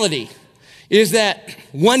reality, is that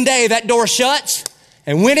one day that door shuts.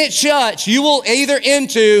 And when it shuts, you will either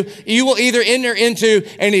enter into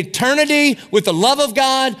an eternity with the love of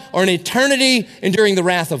God or an eternity enduring the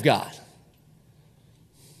wrath of God.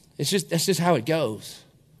 That's just how it goes.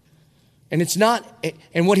 And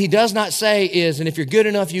and what he does not say is, and if you're good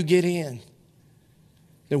enough, you get in.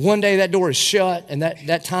 That one day that door is shut and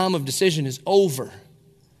that time of decision is over.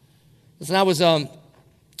 Listen, I was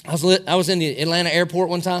in the Atlanta airport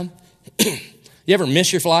one time. You ever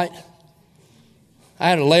miss your flight? I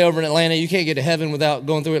had a layover in Atlanta. You can't get to heaven without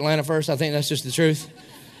going through Atlanta first. I think that's just the truth.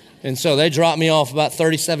 And so they dropped me off about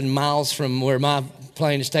 37 miles from where my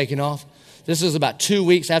plane is taking off. This was about 2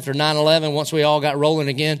 weeks after 9/11, once we all got rolling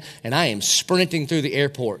again, and I am sprinting through the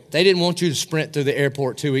airport. They didn't want you to sprint through the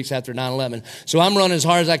airport 2 weeks after 9/11. So I'm running as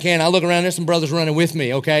hard as I can. I look around, there's some brothers running with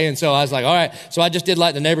me, okay? And so I was like, all right. So I just did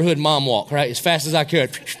like the neighborhood mom walk, right? As fast as I could.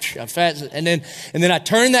 And then I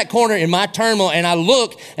turned that corner in my terminal, and I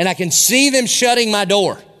look, and I can see them shutting my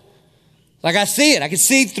door. Like I see it. I can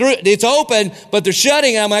see through it. It's open, but they're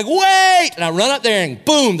shutting, and I'm like, wait! And I run up there, and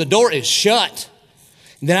boom, the door is shut.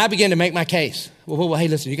 And then I began to make my case. Well, hey,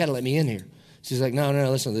 listen, you got to let me in here. She's like, no,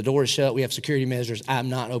 listen, the door is shut. We have security measures. I'm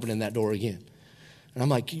not opening that door again. And I'm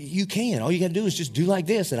like, you can. All you got to do is just do like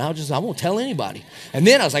this, and I won't tell anybody. And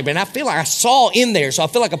then I was like, man, I feel like I saw in there. So I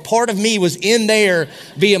feel like a part of me was in there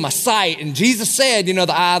via my sight. And Jesus said, the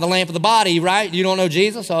eye, the lamp of the body, right? You don't know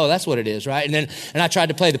Jesus? Oh, that's what it is, right? And I tried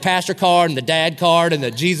to play the pastor card and the dad card and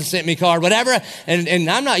the Jesus sent me card, whatever. And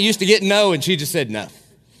I'm not used to getting no, and she just said no.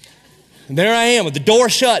 And there I am with the door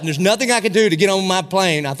shut, and there's nothing I could do to get on my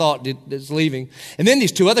plane. I thought it's leaving. And then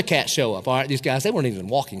these two other cats show up. All right, these guys, they weren't even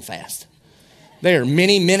walking fast. They are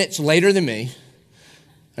many minutes later than me.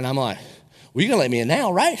 And I'm like, well, you're going to let me in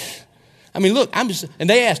now, right? I mean, look, and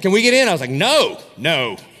they asked, can we get in? I was like, no.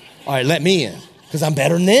 All right, let me in, because I'm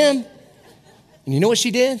better than them. And you know what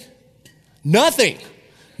she did? Nothing.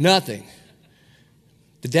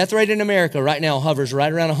 The death rate in America right now hovers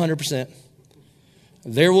right around 100%.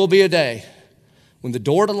 There will be a day when the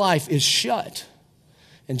door to life is shut.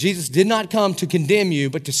 And Jesus did not come to condemn you,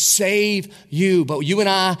 but to save you. But you and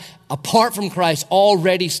I, apart from Christ,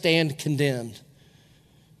 already stand condemned.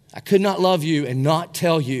 I could not love you and not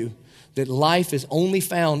tell you that life is only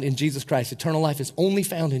found in Jesus Christ. Eternal life is only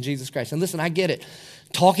found in Jesus Christ. And listen, I get it.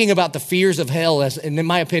 Talking about the fears of hell is, in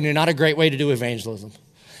my opinion, not a great way to do evangelism.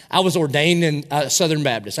 I was ordained in Southern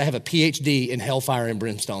Baptist. I have a PhD in hellfire and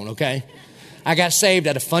brimstone, okay? I got saved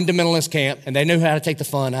at a fundamentalist camp, and they knew how to take the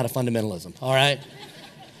fun out of fundamentalism, all right?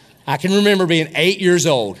 I can remember being 8 years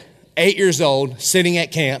old, 8 years old, sitting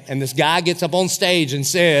at camp, and this guy gets up on stage and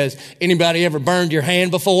says, anybody ever burned your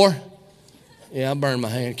hand before? Yeah, I burned my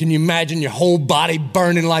hand. Can you imagine your whole body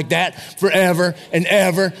burning like that forever and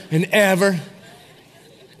ever and ever?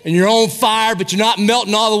 And you're on fire, but you're not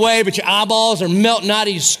melting all the way, but your eyeballs are melting out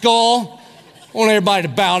of your skull. I want everybody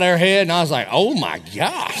to bow their head. And I was like, oh my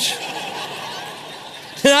gosh.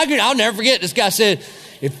 And I'll never forget, this guy said,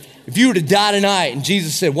 if you were to die tonight and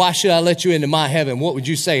Jesus said, why should I let you into my heaven? What would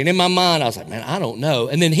you say? And in my mind, I was like, man, I don't know.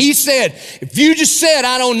 And then he said, if you just said,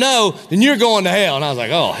 I don't know, then you're going to hell. And I was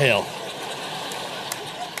like, oh, hell.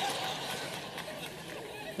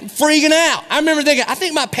 I'm freaking out. I remember thinking, I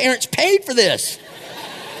think my parents paid for this.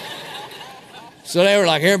 So they were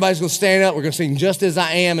like, everybody's going to stand up. We're going to sing Just As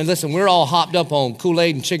I Am. And listen, we're all hopped up on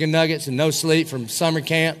Kool-Aid and chicken nuggets and no sleep from summer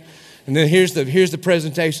camp. And then here's the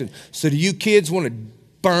presentation. So do you kids want to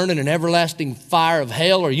burn in an everlasting fire of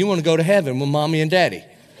hell, or you want to go to heaven with mommy and daddy?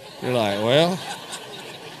 You're like, well,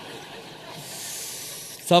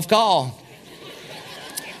 tough call.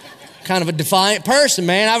 Kind of a defiant person,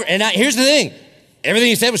 man. Here's the thing. Everything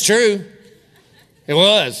he said was true. It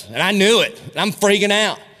was. And I knew it. I'm freaking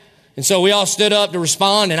out. And so we all stood up to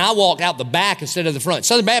respond, and I walked out the back instead of the front.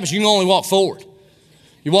 Southern Baptist, you can only walk forward.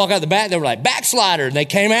 You walk out the back, they were like, backslider. And they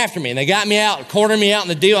came after me, and they got me out, cornered me out in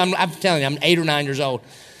the deal. I'm telling you, I'm 8 or 9 years old,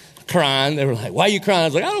 crying. They were like, why are you crying? I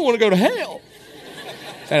was like, I don't want to go to hell.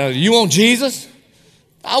 Said, you want Jesus?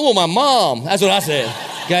 I want my mom. That's what I said,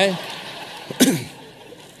 okay?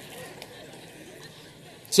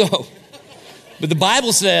 But the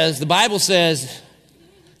Bible says,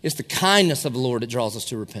 it's the kindness of the Lord that draws us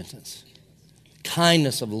to repentance.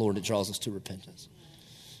 Kindness of the Lord that draws us to repentance.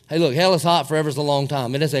 Hey, look, hell is hot, forever is a long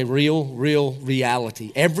time. It is a real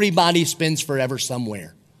reality. Everybody spends forever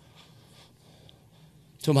somewhere.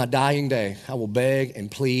 Till my dying day, I will beg and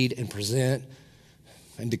plead and present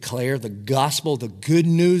and declare the gospel, the good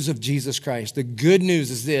news of Jesus Christ. The good news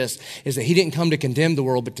is this, is that he didn't come to condemn the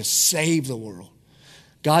world, but to save the world.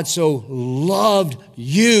 God so loved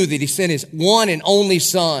you that he sent his one and only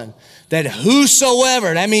son, that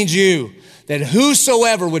whosoever, that means you, that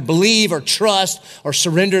whosoever would believe or trust or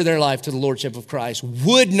surrender their life to the lordship of Christ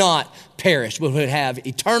would not perish, but would have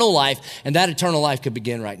eternal life, and that eternal life could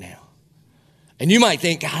begin right now. And you might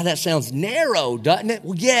think, God, that sounds narrow, doesn't it?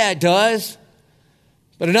 Well, yeah, it does.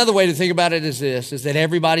 But another way to think about it is this, is that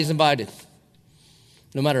everybody's invited.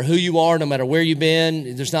 No matter who you are, no matter where you've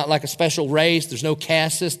been, there's not like a special race, there's no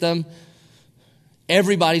caste system.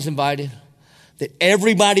 Everybody's invited. That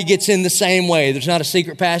everybody gets in the same way. There's not a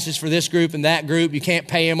secret passage for this group and that group. You can't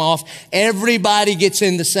pay them off. Everybody gets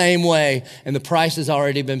in the same way. And the price has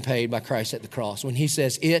already been paid by Christ at the cross. When he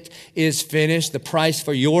says, it is finished, the price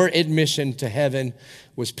for your admission to heaven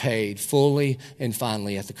was paid fully and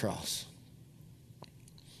finally at the cross.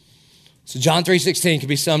 So John 3:16 can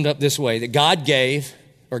be summed up this way, that God gave,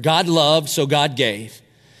 or God loved, so God gave.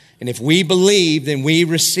 And if we believe, then we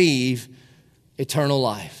receive eternal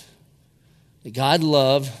life. That God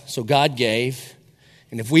loved, so God gave.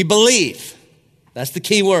 And if we believe, that's the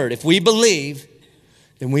key word. If we believe,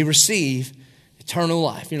 then we receive eternal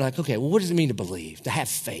life. And you're like, okay, well, what does it mean to believe? To have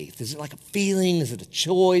faith? Is it like a feeling? Is it a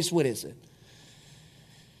choice? What is it?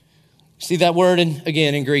 See, that word,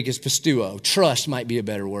 again, in Greek is pisteuo. Trust might be a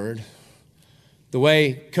better word. The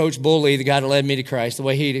way Coach Bully, the guy that led me to Christ, the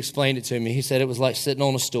way he'd explained it to me, he said it was like sitting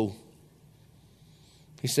on a stool.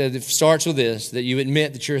 He said it starts with this, that you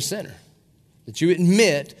admit that you're a sinner. That you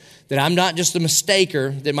admit that I'm not just a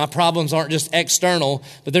mistaker, that my problems aren't just external,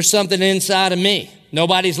 but there's something inside of me.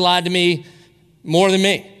 Nobody's lied to me more than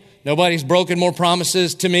me. Nobody's broken more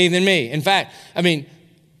promises to me than me. In fact,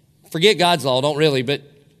 forget God's law, don't really, but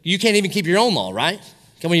you can't even keep your own law, right?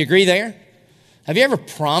 Can we agree there? Have you ever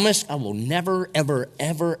promised, I will never, ever,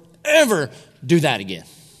 ever, ever do that again?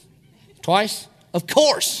 Twice? Of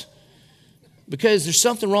course. Because there's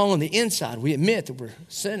something wrong on the inside. We admit that we're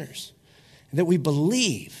sinners. And that we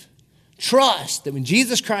believe, trust that when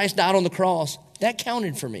Jesus Christ died on the cross, that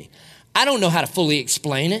counted for me. I don't know how to fully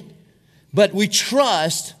explain it, but we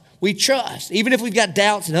trust. Even if we've got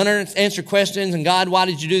doubts and unanswered questions and God, why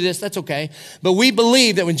did you do this? That's okay. But we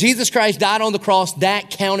believe that when Jesus Christ died on the cross,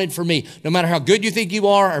 that counted for me. No matter how good you think you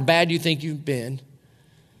are or bad you think you've been.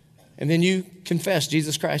 And then you confess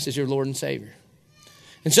Jesus Christ as your Lord and Savior.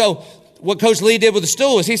 And so what Coach Lee did with the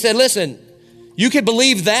stool is he said, listen, you could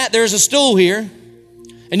believe that there's a stool here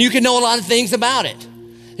and you can know a lot of things about it.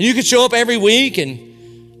 And you could show up every week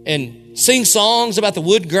and sing songs about the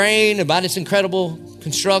wood grain, about its incredible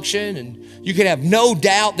construction, and you could have no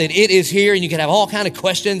doubt that it is here, and you could have all kinds of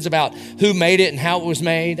questions about who made it and how it was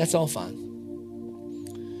made. That's all fine.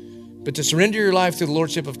 But to surrender your life to the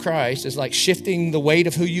Lordship of Christ is like shifting the weight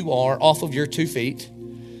of who you are off of your 2 feet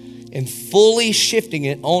and fully shifting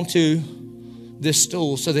it onto this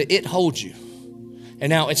stool so that it holds you. And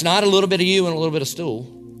now it's not a little bit of you and a little bit of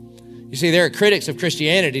stool. You see, there are critics of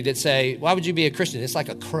Christianity that say, why would you be a Christian? It's like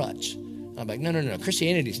a crutch. I'm like, no.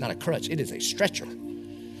 Christianity is not a crutch. It is a stretcher.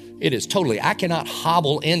 It is totally, I cannot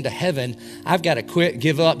hobble into heaven. I've got to quit,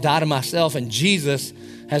 give up, die to myself, and Jesus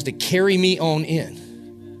has to carry me on in.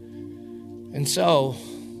 And so,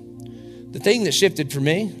 the thing that shifted for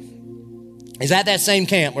me is at that same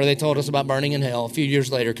camp where they told us about burning in hell. A few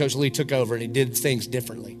years later, Coach Lee took over and he did things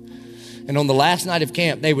differently. And on the last night of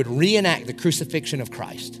camp, they would reenact the crucifixion of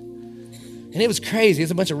Christ. And it was crazy. It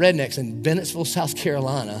was a bunch of rednecks in Bennettsville, South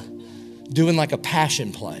Carolina, doing like a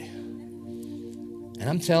passion play. And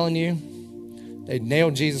I'm telling you, they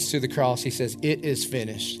nailed Jesus to the cross. He says, it is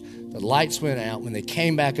finished. The lights went out. When they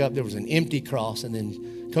came back up, there was an empty cross. And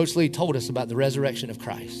then Coach Lee told us about the resurrection of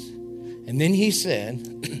Christ. And then he said,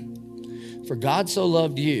 for God so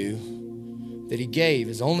loved you that he gave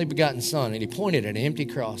his only begotten son. And he pointed at an empty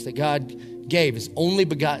cross that God gave his only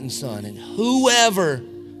begotten son. And whoever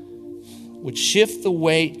would shift the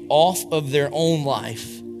weight off of their own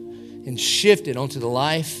life and shift it onto the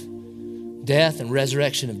life, death, and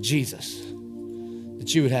resurrection of Jesus,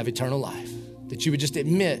 that you would have eternal life, that you would just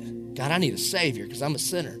admit, God, I need a Savior because I'm a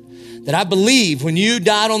sinner, that I believe when you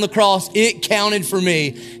died on the cross, it counted for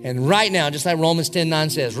me. And right now, just like Romans 10:9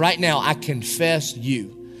 says, right now I confess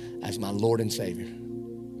you as my Lord and Savior,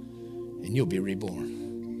 and you'll be reborn.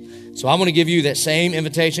 So I want to give you that same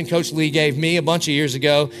invitation Coach Lee gave me a bunch of years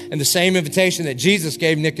ago, and the same invitation that Jesus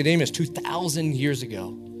gave Nicodemus 2,000 years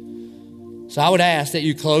ago. So I would ask that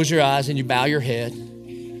you close your eyes and you bow your head.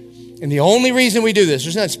 And the only reason we do this,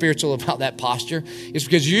 there's nothing spiritual about that posture, is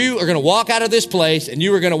because you are going to walk out of this place and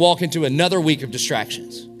you are going to walk into another week of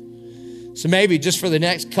distractions. So maybe just for the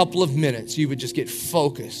next couple of minutes, you would just get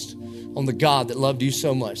focused on the God that loved you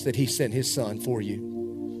so much that he sent his son for you.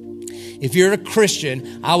 If you're a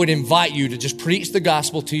Christian, I would invite you to just preach the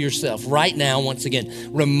gospel to yourself right now. Once again,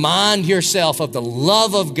 remind yourself of the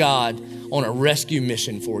love of God on a rescue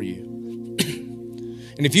mission for you.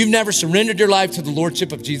 And if you've never surrendered your life to the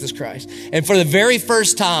Lordship of Jesus Christ, and for the very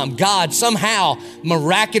first time, God somehow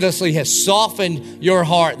miraculously has softened your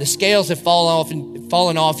heart, the scales have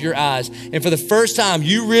fallen off your eyes, and for the first time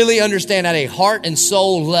you really understand at a heart and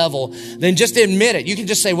soul level, then just admit it. You can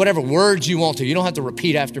just say whatever words you want to. You don't have to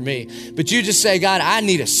repeat after me. But you just say, God, I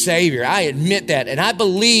need a Savior. I admit that. And I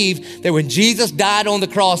believe that when Jesus died on the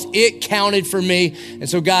cross, it counted for me. And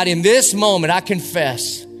so, God, in this moment, I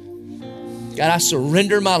confess, God, I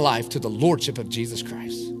surrender my life to the Lordship of Jesus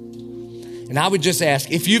Christ. And I would just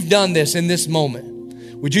ask, if you've done this in this moment,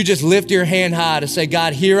 would you just lift your hand high to say,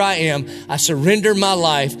 God, here I am. I surrender my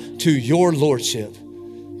life to your Lordship.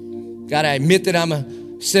 God, I admit that I'm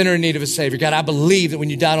a sinner in need of a Savior. God, I believe that when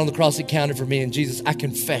you died on the cross, it counted for me. And Jesus, I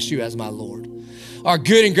confess you as my Lord. Our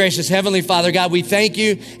good and gracious Heavenly Father, God, we thank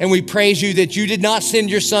you and we praise you that you did not send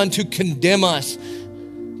your Son to condemn us,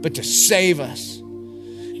 but to save us.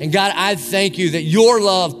 And God, I thank you that your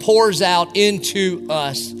love pours out into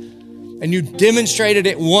us, and you demonstrated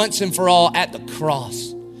it once and for all at the cross.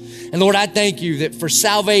 And Lord, I thank you that for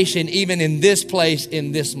salvation, even in this place,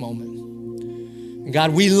 in this moment. And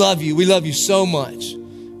God, we love you. We love you so much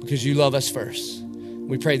because you love us first.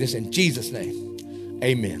 We pray this in Jesus' name.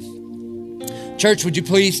 Amen. Church, would you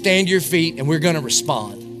please stand to your feet and we're going to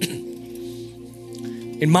respond.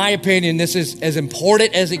 In my opinion, this is as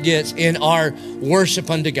important as it gets in our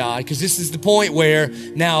worship unto God, because this is the point where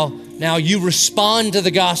now you respond to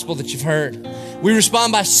the gospel that you've heard. We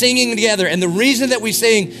respond by singing together. And the reason that we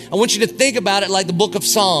sing, I want you to think about it like the book of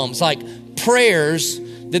Psalms, like prayers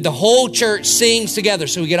that the whole church sings together.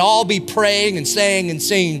 So we can all be praying and saying and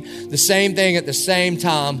singing the same thing at the same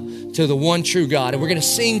time to the one true God. And we're going to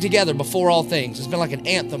sing together before all things. It's been like an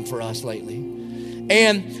anthem for us lately.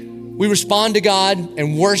 And we respond to God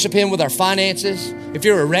and worship him with our finances. If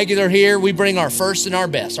you're a regular here, we bring our first and our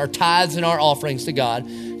best, our tithes and our offerings to God,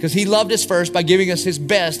 because he loved us first by giving us his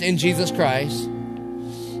best in Jesus Christ.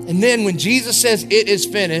 And then when Jesus says it is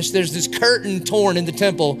finished, there's this curtain torn in the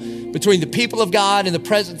temple between the people of God and the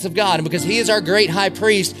presence of God. And because he is our great high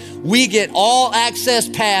priest, we get all access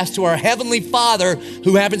pass to our heavenly Father,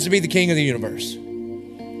 who happens to be the King of the universe.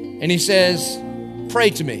 And he says, pray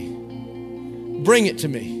to me, bring it to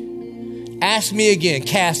me. Ask me again.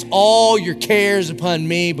 Cast all your cares upon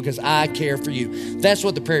me because I care for you. That's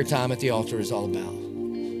what the prayer time at the altar is all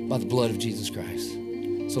about, by the blood of Jesus Christ.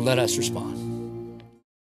 So let us respond.